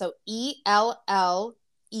Romance, so ELLEDIAZ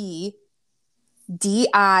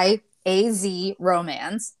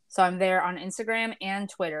Romance. So I'm there on Instagram and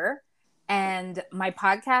Twitter. And my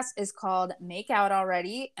podcast is called Make Out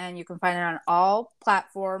Already, and you can find it on all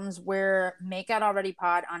platforms. We're Make Out Already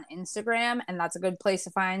Pod on Instagram, and that's a good place to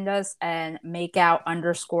find us. And Make Out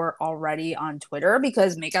 _already on Twitter,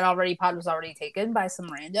 because Make Out Already Pod was already taken by some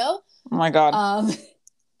rando. Oh my god.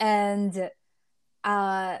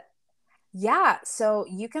 Yeah, so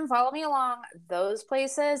you can follow me along those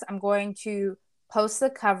places. I'm going to post the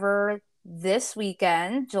cover this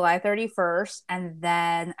weekend, July 31st, and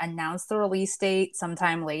then announce the release date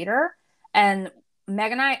sometime later. And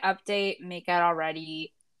Meg and I update Make Out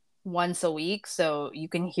Already once a week, so you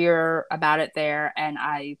can hear about it there, and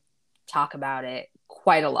I talk about it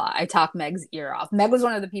quite a lot. I talk Meg's ear off. Meg was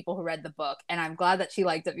one of the people who read the book, and I'm glad that she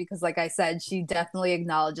liked it because, like I said, she definitely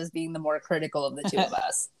acknowledges being the more critical of the two of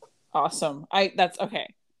us. Awesome. That's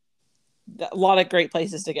okay. A lot of great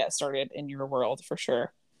places to get started in your world for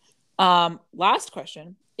sure. Last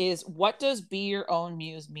question is, what does be your own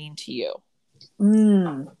muse mean to you?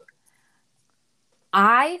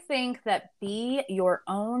 I think that be your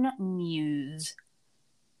own muse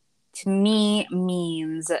to me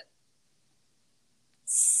means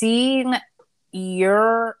seeing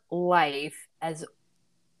your life as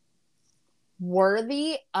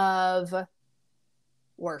worthy of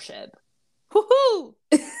worship. Woohoo!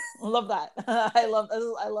 Love that. I love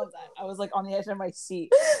that. I was like on the edge of my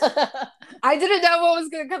seat. I didn't know what was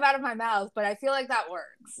going to come out of my mouth, but I feel like that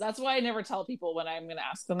works. That's why I never tell people when I'm going to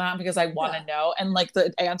ask them that, because I want to know. And like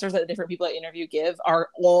the answers that different people I interview give are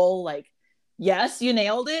all like, yes, you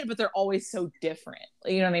nailed it, but they're always so different.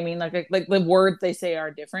 You know what I mean? Like the words they say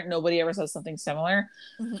are different. Nobody ever says something similar,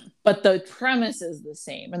 but the premise is the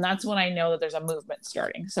same. And that's when I know that there's a movement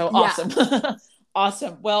starting. So awesome.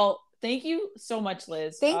 Awesome. Well, thank you so much,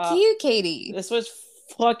 Liz. Thank you, Katie. This was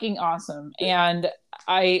fucking awesome. And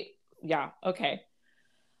okay.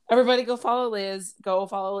 Everybody go follow Liz. Go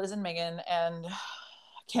follow Liz and Megan. And I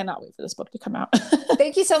cannot wait for this book to come out.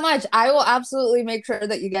 Thank you so much. I will absolutely make sure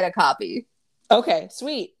that you get a copy. Okay,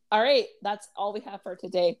 sweet. All right. That's all we have for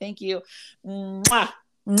today. Thank you. Mwah.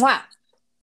 Mwah.